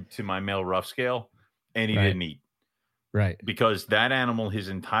food to my male rough scale and he didn't eat. Right. Because that animal his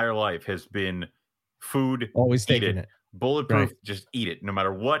entire life has been food, always taking it. Bulletproof, just eat it. No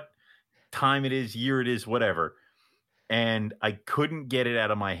matter what time it is, year it is, whatever. And I couldn't get it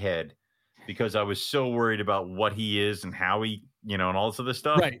out of my head because I was so worried about what he is and how he, and all this other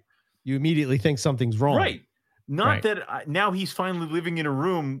stuff. Right. You immediately think something's wrong. Right. Not that now he's finally living in a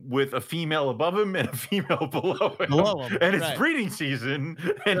room with a female above him and a female below him. And it's breeding season.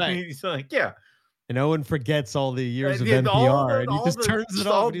 And he's like, yeah. And Owen forgets all the years of NPR and he just turns it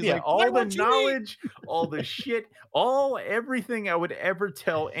off. And he's like, all the knowledge, all the shit, everything I would ever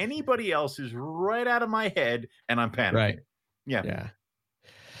tell anybody else is right out of my head. And I'm panicking. Right. Yeah. Yeah.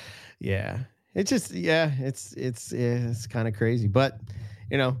 Yeah. It's just, it's kind of crazy, but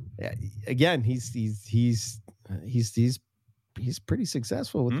again, he's pretty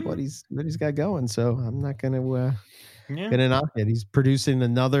successful with what he's got going. So I'm not going to knock it. He's producing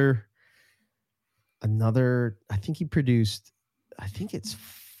another, I think he produced, it's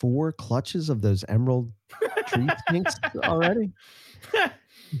 4 clutches of those emerald tree skinks already.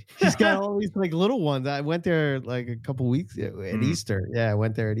 He's got all these like little ones. I went there like a couple weeks at Easter. Yeah, I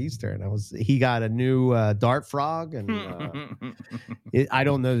went there at Easter, and he got a new dart frog, and I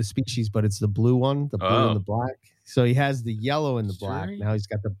don't know the species, but it's the blue one, the blue and the black. So he has the yellow and the black. Now he's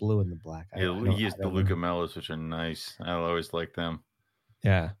got the blue and the black. He has the Lucamellas, which are nice. I always like them.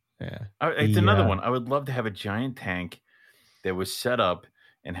 Yeah. It's another one. I would love to have a giant tank that was set up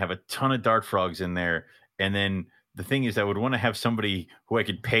and have a ton of dart frogs in there. And then the thing is, I would want to have somebody who I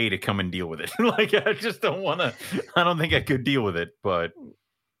could pay to come and deal with it. Like, I just don't want to. I don't think I could deal with it, but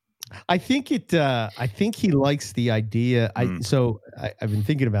I think he likes the idea. I've been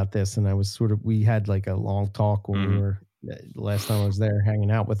thinking about this, and I was we had like a long talk when we were last time I was there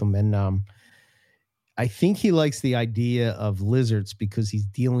hanging out with him, and I think he likes the idea of lizards because he's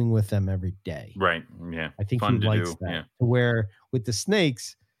dealing with them every day. Right. Yeah. I think he likes that. Yeah. Where with the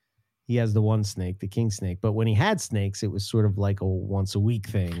snakes, he has the one snake, the king snake. But when he had snakes, it was sort of like a once a week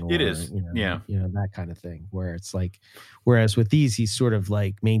thing. It is. That kind of thing. Where it's like, whereas with these, he's sort of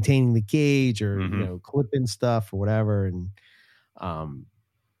like maintaining the cage or, clipping stuff or whatever. And,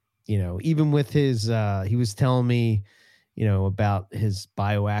 even with his, he was telling me, about his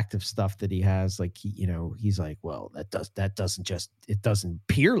bioactive stuff that he has, like he's like, well, it doesn't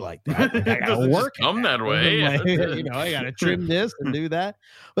appear like that. Like, I gotta work come that way. I gotta trim this and do that.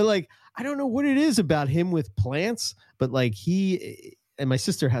 But like, I don't know what it is about him with plants, but like he and my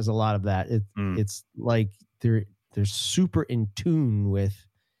sister has a lot of that. It's like they're super in tune with,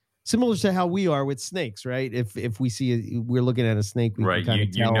 similar to how we are with snakes, right? If we see we're looking at a snake, we can kind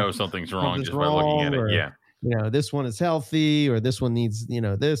of tell something's wrong just by looking at it. Yeah. This one is healthy, or this one needs,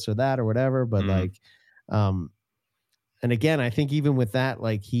 this or that or whatever. But like, and again, I think even with that,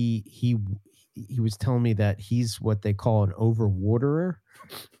 like he was telling me that he's what they call an overwaterer.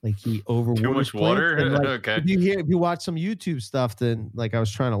 Like he overwaters too much water. And like, okay. If you watch some YouTube stuff, then like I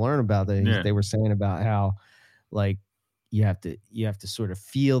was trying to learn about that. They were saying about how like you have to sort of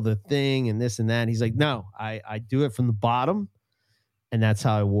feel the thing and this and that. And he's like, no, I do it from the bottom, and that's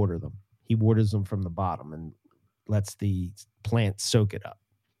how I water them. He waters them from the bottom and lets the plant soak it up.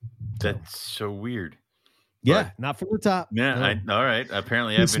 That's so weird. Yeah, but not from the top. Yeah, no. All right.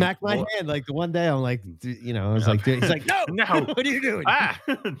 Apparently, he smacked my hand like the one day. I'm like, I was like, he's like, no, what are you doing?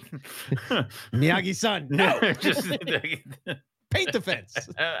 Miyagi-san, no. Just paint the fence.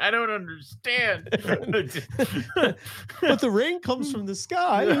 I don't understand. But the rain comes from the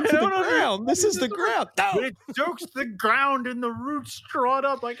sky into the ground. This is the ground. No. But it soaks the ground and the roots draw it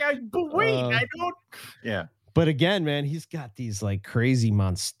up. Like, I don't. Yeah. But again, man, he's got these like crazy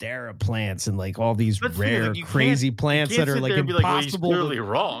monstera plants and like all these rare, crazy plants that are like impossible. Well, he's clearly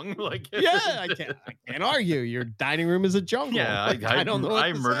wrong. Like, I can't argue. Your dining room is a jungle. Yeah, like, I don't know.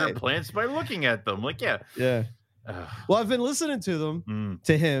 I murder plants by looking at them. Like, yeah. Well, I've been listening to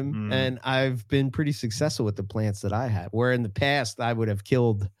him, and I've been pretty successful with the plants that I have. Where in the past I would have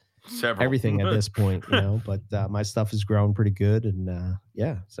killed everything at this point, But my stuff has grown pretty good, and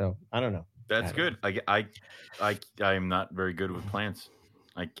so I don't know. That's good. I am not very good with plants.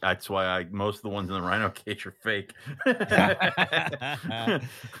 That's why most of the ones in the rhino cage are fake. Yeah,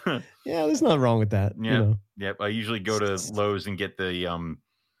 there's nothing wrong with that. Yeah, yeah. I usually go to Lowe's and get the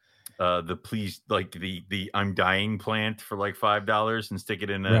please, like the I'm dying plant for like $5 and stick it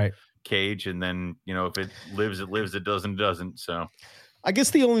in a cage, and then if it lives, it lives. It doesn't. So, I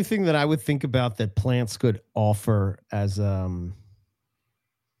guess the only thing that I would think about that plants could offer as a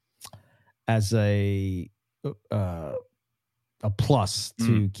plus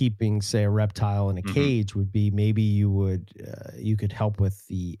to keeping, say, a reptile in a cage would be maybe you could help with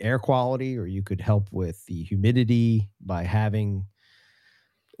the air quality, or you could help with the humidity by having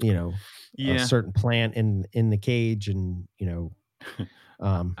a certain plant in the cage, and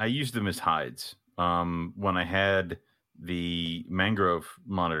I used them as hides. When I had the mangrove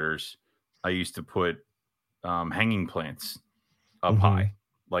monitors, I used to put hanging plants up high.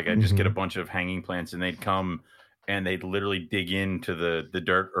 Like I'd just get a bunch of hanging plants, and they'd come and they'd literally dig into the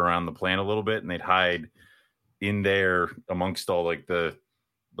dirt around the plant a little bit, and they'd hide in there amongst all like the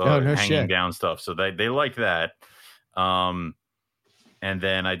hanging down stuff. So they like that. And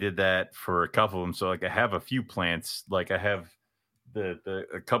then I did that for a couple of them. So like I have a few plants. Like I have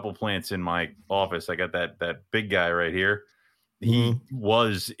a couple plants in my office. I got that big guy right here. He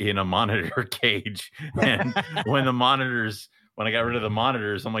was in a monitor cage, and when I got rid of the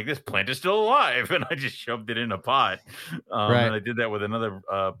monitors, I'm like, this plant is still alive, and I just shoved it in a pot. And I did that with another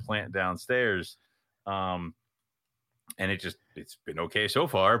plant downstairs, and it's been okay so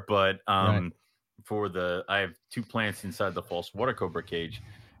far. But I have two plants inside the false water cobra cage,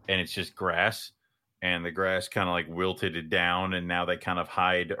 and it's just grass and the grass kind of like wilted it down, and now they kind of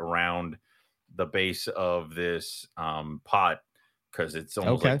hide around the base of this pot because it's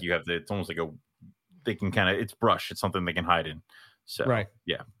almost like you have to. It's almost like they can kind of. It's brush. It's something they can hide in. So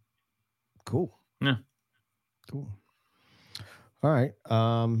yeah, cool. Yeah, cool. All right.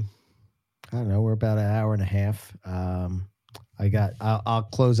 I don't know. We're about an hour and a half. I'll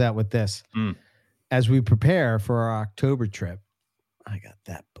close out with this. As we prepare for our October trip, I got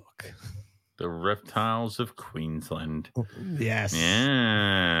that book. The Reptiles of Queensland. Yes.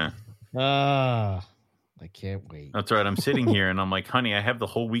 Yeah. I can't wait. That's right. I'm sitting here and I'm like, honey, I have the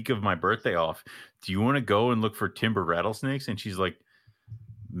whole week of my birthday off. Do you want to go and look for timber rattlesnakes? And she's like,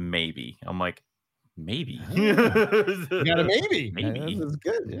 maybe. I'm like, maybe. You got a maybe. Maybe. That's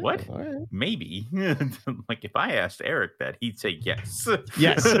good. Yeah. What? Right. Maybe. Like if I asked Eric that, he'd say yes.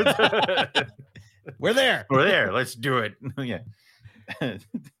 Yes. We're there. We're there. Let's do it. Yeah.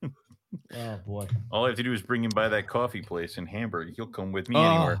 Oh boy. All I have to do is bring him by that coffee place in Hamburg. He'll come with me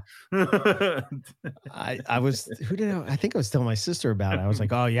anywhere. I think I was telling my sister about it. I was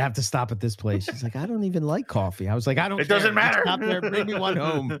like, oh, you have to stop at this place. She's like, I don't even like coffee. I was like, I don't care. It doesn't matter. Stop there, bring me one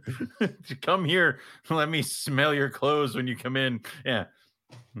home. Come here. Let me smell your clothes when you come in. Yeah.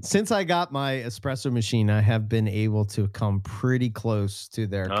 Since I got my espresso machine, I have been able to come pretty close to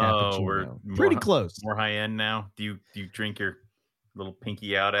their cappuccino. We're pretty close. More high end now. Do you drink your little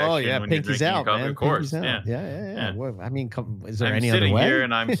pinky out action? Oh yeah, pinky's out, man. Of course. Yeah. Well, I mean, is there I'm any other way?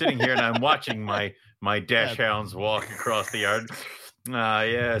 I'm sitting here and I'm watching my dash hounds walk across the yard.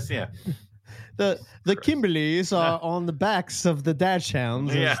 Yes, yeah. The Kimberleys are on the backs of the dash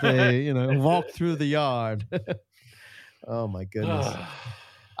hounds as they, walk through the yard. Oh my goodness.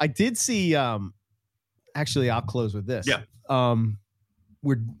 I did see actually I'll close with this. Yeah.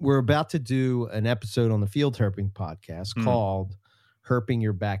 We're about to do an episode on the Field Herping podcast called Herping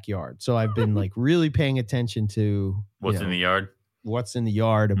Your Backyard. So I've been like really paying attention to what's in the yard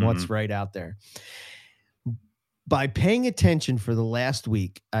and what's right out there. By paying attention for the last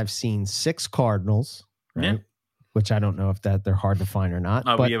week, I've seen 6 cardinals, right? Yeah. Which I don't know if they're hard to find or not.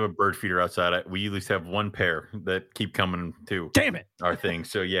 But we have a bird feeder outside. We at least have one pair that keep coming to our thing.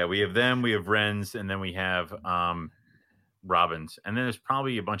 So yeah, we have them, we have wrens, and then we have robins. And then there's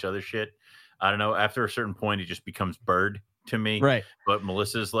probably a bunch of other shit. I don't know. After a certain point, it just becomes bird to me. Right. But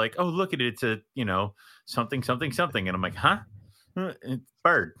Melissa's like, oh, look at it. It's a, something, something, something. And I'm like, huh? It's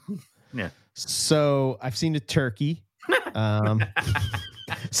bird. Yeah. So I've seen a turkey.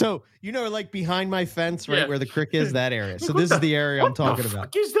 So, like behind my fence, right where the crick is, that area. So this is the area I'm talking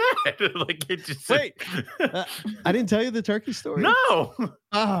about. What is that? Like it just wait. I didn't tell you the turkey story. No.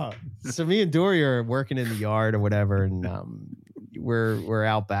 Oh, so me and Dory are working in the yard or whatever, and we're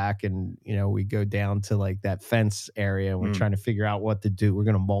out back, and we go down to like that fence area, and we're trying to figure out what to do. We're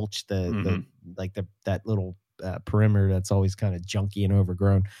gonna mulch that little perimeter that's always kind of junky and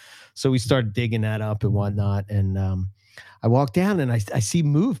overgrown. So we started digging that up and whatnot, and I walk down and I see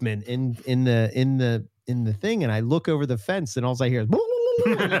movement in the thing, and I look over the fence, and all I hear is this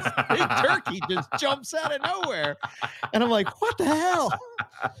big turkey just jumps out of nowhere, and I'm like, what the hell?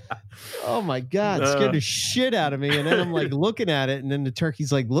 Oh my god, it scared the shit out of me. And then I'm like looking at it, and then the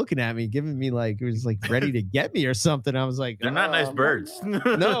turkey's like looking at me, giving me like it was like ready to get me or something. I was like, they're not nice birds.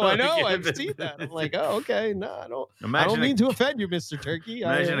 No, I know, I've seen that. I'm like, oh okay, no, I don't mean to offend you, Mr. Turkey.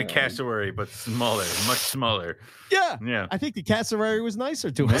 Imagine a cassowary, but smaller, much smaller. Yeah. I think the cassowary was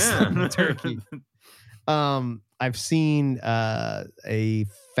nicer to us than the turkey. I've seen a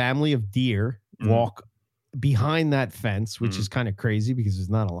family of deer walk behind that fence, which is kind of crazy because there's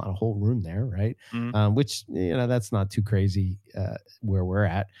not a lot of whole room there, right? Which that's not too crazy where we're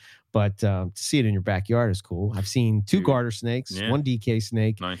at, but to see it in your backyard is cool. I've seen 2 garter snakes, 1 DK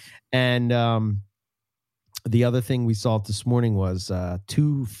snake, nice. And the other thing we saw this morning was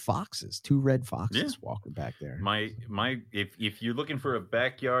 2 red foxes walking back there. If you're looking for a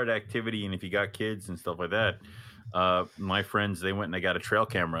backyard activity, and if you got kids and stuff like that, my friends, they went and they got a trail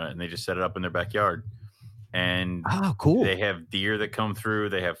camera and they just set it up in their backyard. And cool. They have deer that come through,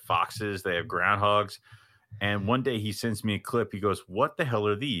 they have foxes, they have groundhogs. And one day he sends me a clip. He goes, what the hell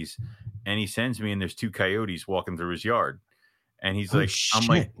are these? And he sends me, and there's 2 coyotes walking through his yard. And he's like, shit. I'm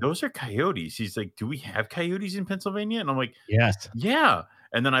like, those are coyotes. He's like, do we have coyotes in Pennsylvania? And I'm like, yes. Yeah.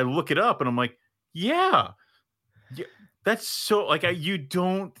 And then I look it up and I'm like, yeah. That's so like, you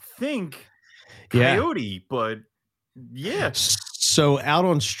don't think coyote, but yeah. So out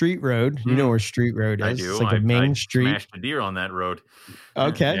on Street Road, you know where Street Road is. I do. It's like a main street. Smashed a deer on that road.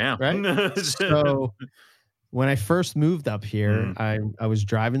 Okay. Yeah. Right. So when I first moved up here, I was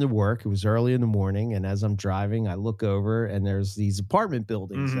driving to work. It was early in the morning, and as I'm driving, I look over, and there's these apartment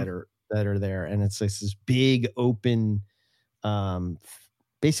buildings that are that are there, and it's like this big open,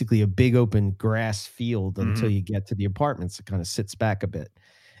 basically a big open grass field until you get to the apartments. It kind of sits back a bit,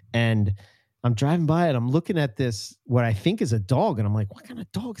 and I'm driving by it. I'm looking at this, what I think is a dog. And I'm like, what kind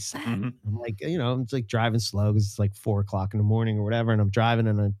of dog is that? I'm like, it's like driving slow because it's like 4:00 in the morning or whatever. And I'm driving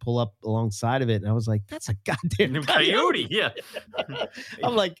and I pull up alongside of it. And I was like, that's a goddamn coyote. Yeah.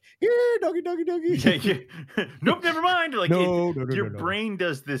 I'm like, here, doggy. Yeah. Nope, never mind. Like no, your brain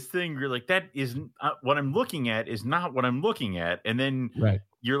does this thing. You're like, that is what I'm looking at is not what I'm looking at. And then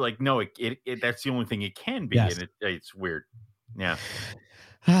you're like, no, it that's the only thing it can be. Yes. And it's weird. Yeah.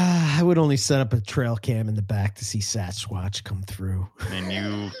 I would only set up a trail cam in the back to see Sasquatch come through.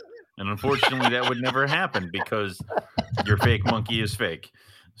 And unfortunately that would never happen because your fake monkey is fake.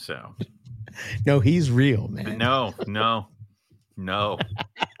 So no, he's real, man. No. The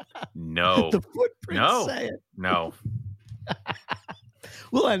footprints say it. No.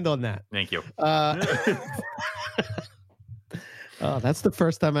 We'll end on that. Thank you. Oh, that's the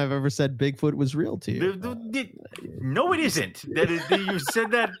first time I've ever said Bigfoot was real to you. No, it isn't. You said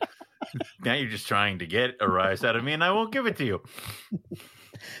that. Now you're just trying to get a rise out of me, and I won't give it to you.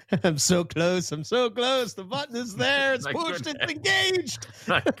 I'm so close. The button is there. It's pushed. It's engaged.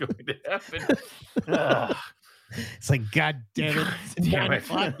 Not going to happen. It's like, God damn it. Damn it.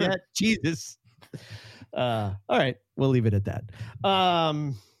 Yet. Jesus. All right. We'll leave it at that.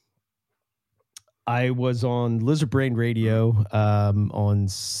 I was on Lizard Brain Radio on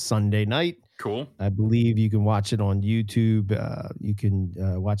Sunday night. Cool. I believe you can watch it on YouTube. You can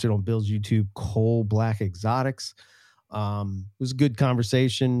watch it on Bill's YouTube, Coal Black Exotics. It was a good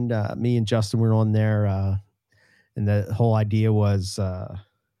conversation. Me and Justin were on there. And the whole idea was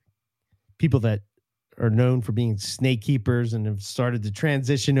people that are known for being snake keepers and have started to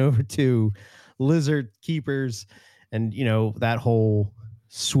transition over to lizard keepers, and, that whole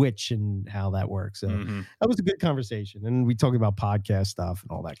switch and how that works. So that was a good conversation, and we talked about podcast stuff and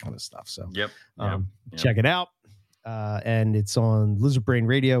all that kind of stuff. So check it out, and it's on Lizard Brain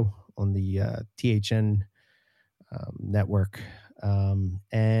Radio on the THN network.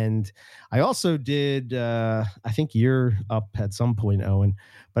 And I also did I think you're up at some point, Owen,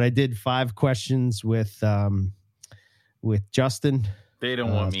 but I did 5 questions with Justin. They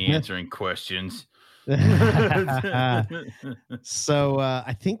don't want me answering questions. So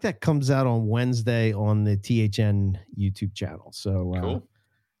I think that comes out on Wednesday on the THN YouTube channel. So cool.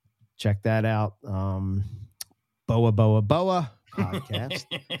 Check that out. Boa podcast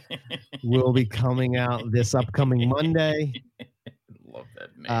will be coming out this upcoming Monday. Love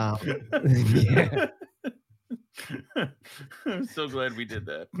that name. Yeah. I'm so glad we did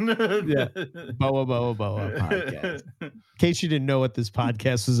that. Yeah. Boa podcast. In case you didn't know what this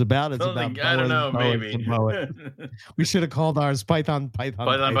podcast was about, it's about I don't know, maybe. We should have called ours Python.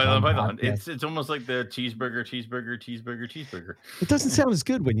 It's almost like the cheeseburger. It doesn't sound as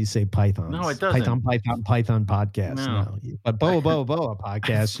good when you say Python. No, it doesn't. Python podcast. No. But Boa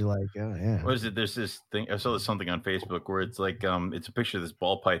podcast, you're like, oh yeah. What is it? There's this thing. I saw something on Facebook where it's like it's a picture of this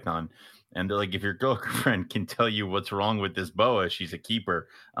ball python. And they're like, if your girlfriend can tell you what's wrong with this boa, she's a keeper.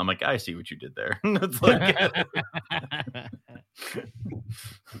 I'm like, I see what you did there. It's like,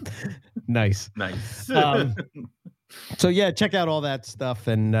 nice. So yeah, check out all that stuff,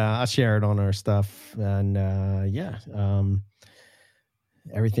 and I'll share it on our stuff. And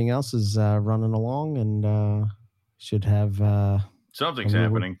everything else is running along, and should have something's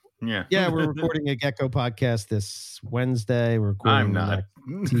happening. Yeah, we're recording a Gecko podcast this Wednesday. We're recording I'm not.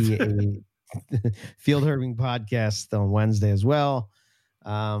 Field Herbing podcast on Wednesday as well.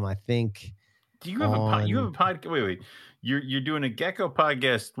 I think. Do you have a podcast? Wait. You're doing a Gecko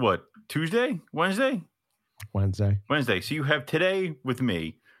podcast. What? Tuesday? Wednesday. So you have today with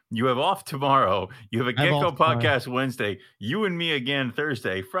me. You have off tomorrow. You have a Gecko podcast Wednesday. You and me again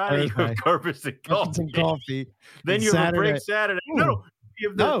Thursday. Friday. You have Carpets and Coffee. Then you have a break Saturday. No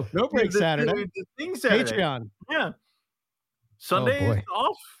break Saturday. The thing Saturday. Patreon. Yeah. Sunday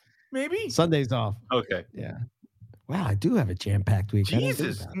off. Maybe Sunday's off. Okay. Yeah. Wow, I do have a jam-packed week.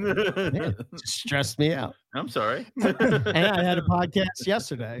 Jesus, it stressed me out. I'm sorry. And I had a podcast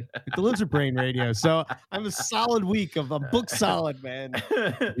yesterday with the Lizard Brain Radio, so I'm a solid week of a book solid, man.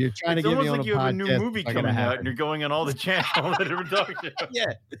 You're trying to get me on like a you podcast. Have a new movie coming out, and you're going on all the channels that are talking about.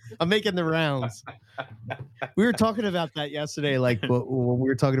 Yeah, I'm making the rounds. We were talking about that yesterday, like when we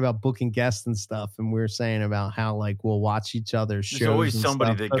were talking about booking guests and stuff, and we were saying about how like we'll watch each other's shows. There's always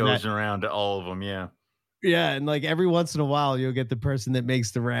somebody that goes around to all of them. Yeah. Yeah, and like every once in a while, you'll get the person that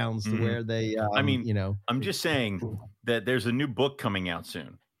makes the rounds to where they. I'm just saying that there's a new book coming out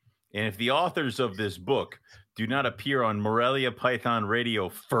soon, and if the authors of this book do not appear on Morelia Python Radio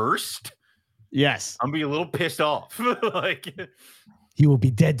first, yes, I'm gonna be a little pissed off. Like, you will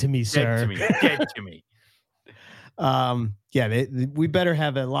be dead to me, sir. Dead to me. Yeah, we better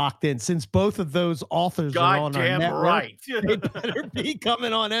have it locked in since both of those authors are on our network. Right. They better be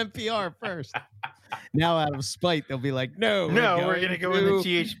coming on NPR first. Now, out of spite, they'll be like, "No, we're gonna go in the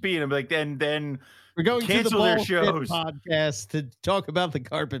THP," and I'm like, then we're going cancel to the their shows podcast to talk about the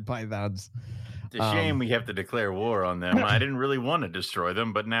carpet pythons. It's a shame we have to declare war on them. I didn't really want to destroy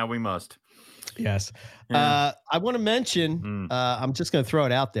them, but now we must. Yes. Yeah. I want to mention, I'm just going to throw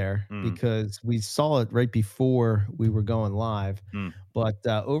it out there because we saw it right before we were going live. But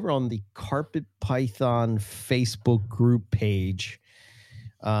over on the Carpet Python Facebook group page,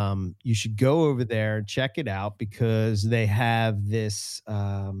 you should go over there and check it out because they have this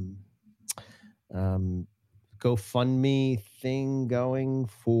GoFundMe thing going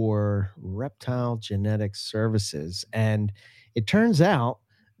for Reptile Genetic Services. And it turns out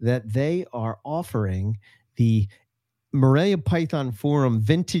that they are offering the Morelia Python Forum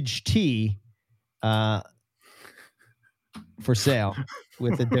vintage tea for sale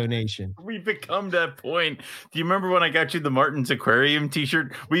with a donation. We've become that point. Do you remember when I got you the Martin's Aquarium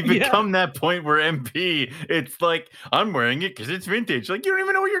t-shirt? We've become that point where MP, it's like, I'm wearing it because it's vintage. Like, you don't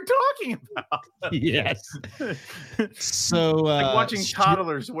even know what you're talking about. Yes. So like watching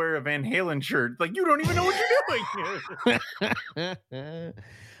toddlers wear a Van Halen shirt. Like, you don't even know what you're doing.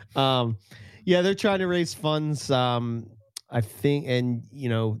 Yeah, they're trying to raise funds. I think, and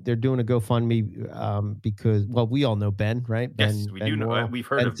they're doing a GoFundMe because, well, we all know Ben, right? Yes, we do know. We've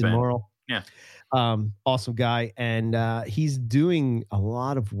heard of Ben. Morrill. Yeah, awesome guy, and he's doing a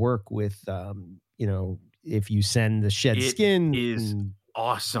lot of work with, if you send the shed skin, is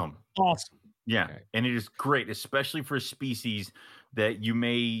awesome. Yeah, okay. And it is great, especially for a species that you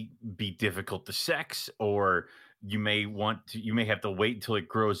may be difficult to sex, or you may have to wait until it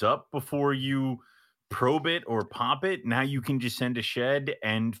grows up before you probe it or pop it. Now you can just send a shed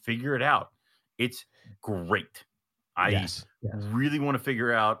and figure it out. It's great. I really want to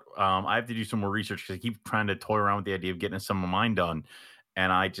figure out. I have to do some more research because I keep trying to toy around with the idea of getting some of mine done.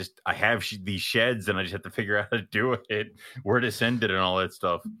 And I have these sheds and I just have to figure out how to do it, where to send it and all that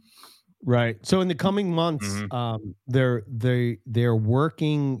stuff. Right. So in the coming months, they're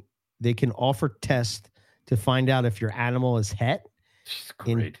working. They can offer tests to find out if your animal is het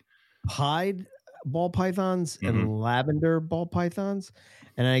in pied ball pythons and lavender ball pythons.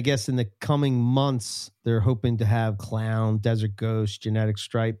 And I guess in the coming months, they're hoping to have clown, desert ghost, genetic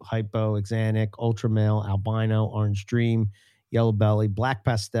stripe, hypo, axanthic, ultra male, albino, orange dream, yellow belly, black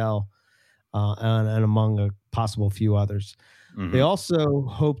pastel, and among a possible few others. They also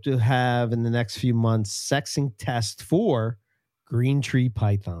hope to have in the next few months sexing test for green tree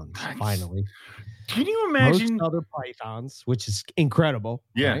pythons. Finally. Can you imagine most other pythons, which is incredible?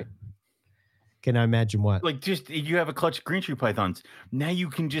 Yeah. Right? Can I imagine what? Like, just you have a clutch of green tree pythons. Now you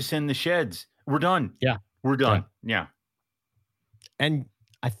can just send the sheds. We're done. Yeah. We're done. Yeah. And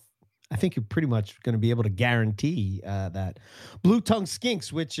I think you're pretty much going to be able to guarantee that blue tongue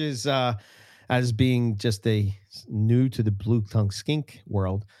skinks, which is as being just a new to the blue tongue skink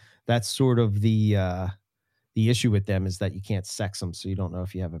world. That's sort of the issue with them is that you can't sex them, so you don't know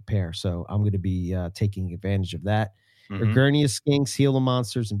if you have a pair. So I'm going to be taking advantage of that. Ergernia skinks, Gila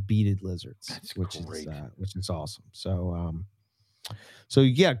monsters, and beaded lizards, which is awesome. So,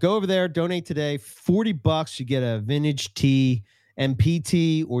 yeah, go over there, donate today. $40, you get a vintage tea,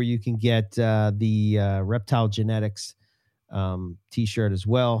 MPT, or you can get the Reptile Genetics T-shirt as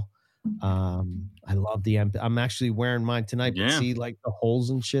well. I love the I'm actually wearing mine tonight. Yeah. See like the holes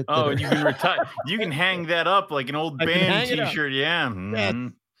and shit. Oh, you can you can hang that up like an old band T-shirt. Yeah. Yeah.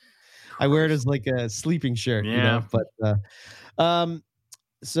 I wear it as like a sleeping shirt. Yeah. But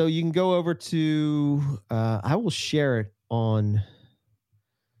so you can go over to I will share it on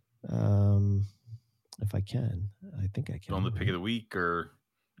if I can. I think I can. On the pick of the week or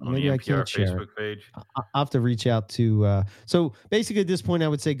on maybe the NPR Facebook page. I'll have to reach out to so basically at this point I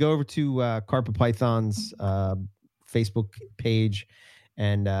would say go over to Carpet Python's Facebook page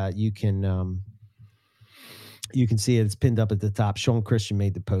and you can see it. It's pinned up at the top. Sean Christian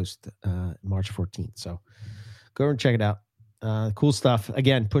made the post March 14th. So go and check it out. Cool stuff.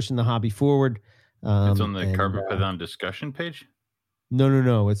 Again, pushing the hobby forward. It's on the Carpet Python discussion page?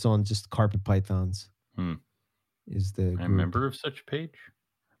 No. It's on just Carpet Pythons. Is the I'm a member of such a page?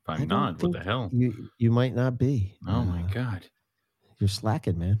 If I'm not, what the hell? You might not be. Oh, my God. You're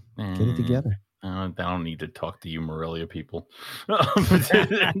slacking, man. Get it together. I don't need to talk to you Morelia people. We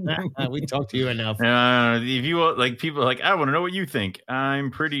talk to you enough. If you like people like, I want to know what you think.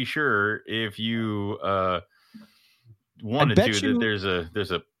 I'm pretty sure if you wanted to, that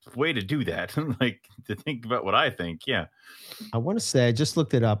there's a way to do that. Like to think about what I think. Yeah. I want to say, I just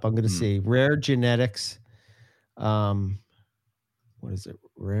looked it up. I'm going to see Rare Genetics. What is it?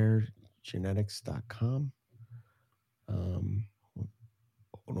 RareGenetics.com.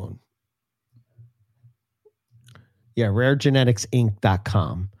 Hold on. Yeah,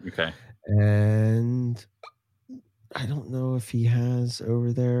 RareGeneticsInc.com. Okay. And I don't know if he has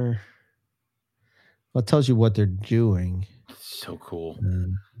over there. Well, it tells you what they're doing. So cool.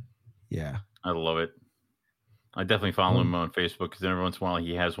 Yeah. I love it. I definitely follow him on Facebook because every once in a while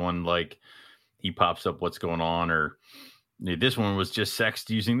he has one like he pops up what's going on, or this one was just sexed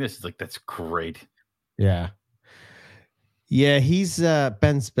using this. It's like, that's great. Yeah. Yeah, he's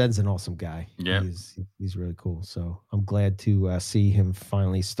Ben's an awesome guy. Yeah. He's really cool. So I'm glad to see him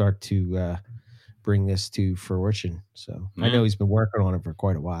finally start to bring this to fruition. So I know he's been working on it for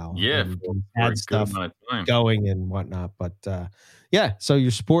quite a while. Yeah. Had stuff going and whatnot. But yeah, so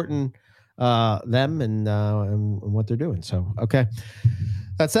you're supporting them and what they're doing. So, okay.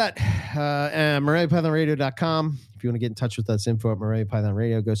 That's that. MoreliaPythonRadio.com. If you want to get in touch with us, info at Morelia Python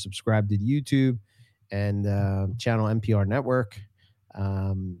Radio. Go subscribe to YouTube and channel NPR Network.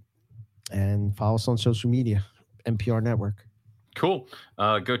 And follow us on social media, NPR Network. Cool.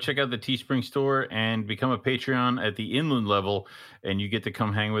 Go check out the Teespring store and become a Patreon at the Inland level. And you get to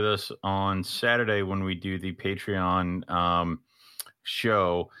come hang with us on Saturday when we do the Patreon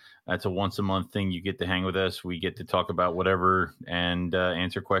show. That's a once a month thing. You get to hang with us. We get to talk about whatever and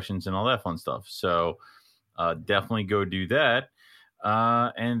answer questions and all that fun stuff. So definitely go do that.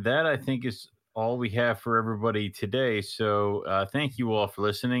 And that, I think, is all we have for everybody today. So thank you all for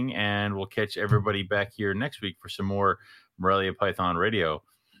listening, and we'll catch everybody back here next week for some more Morelia Python Radio.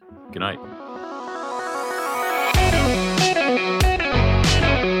 Good night.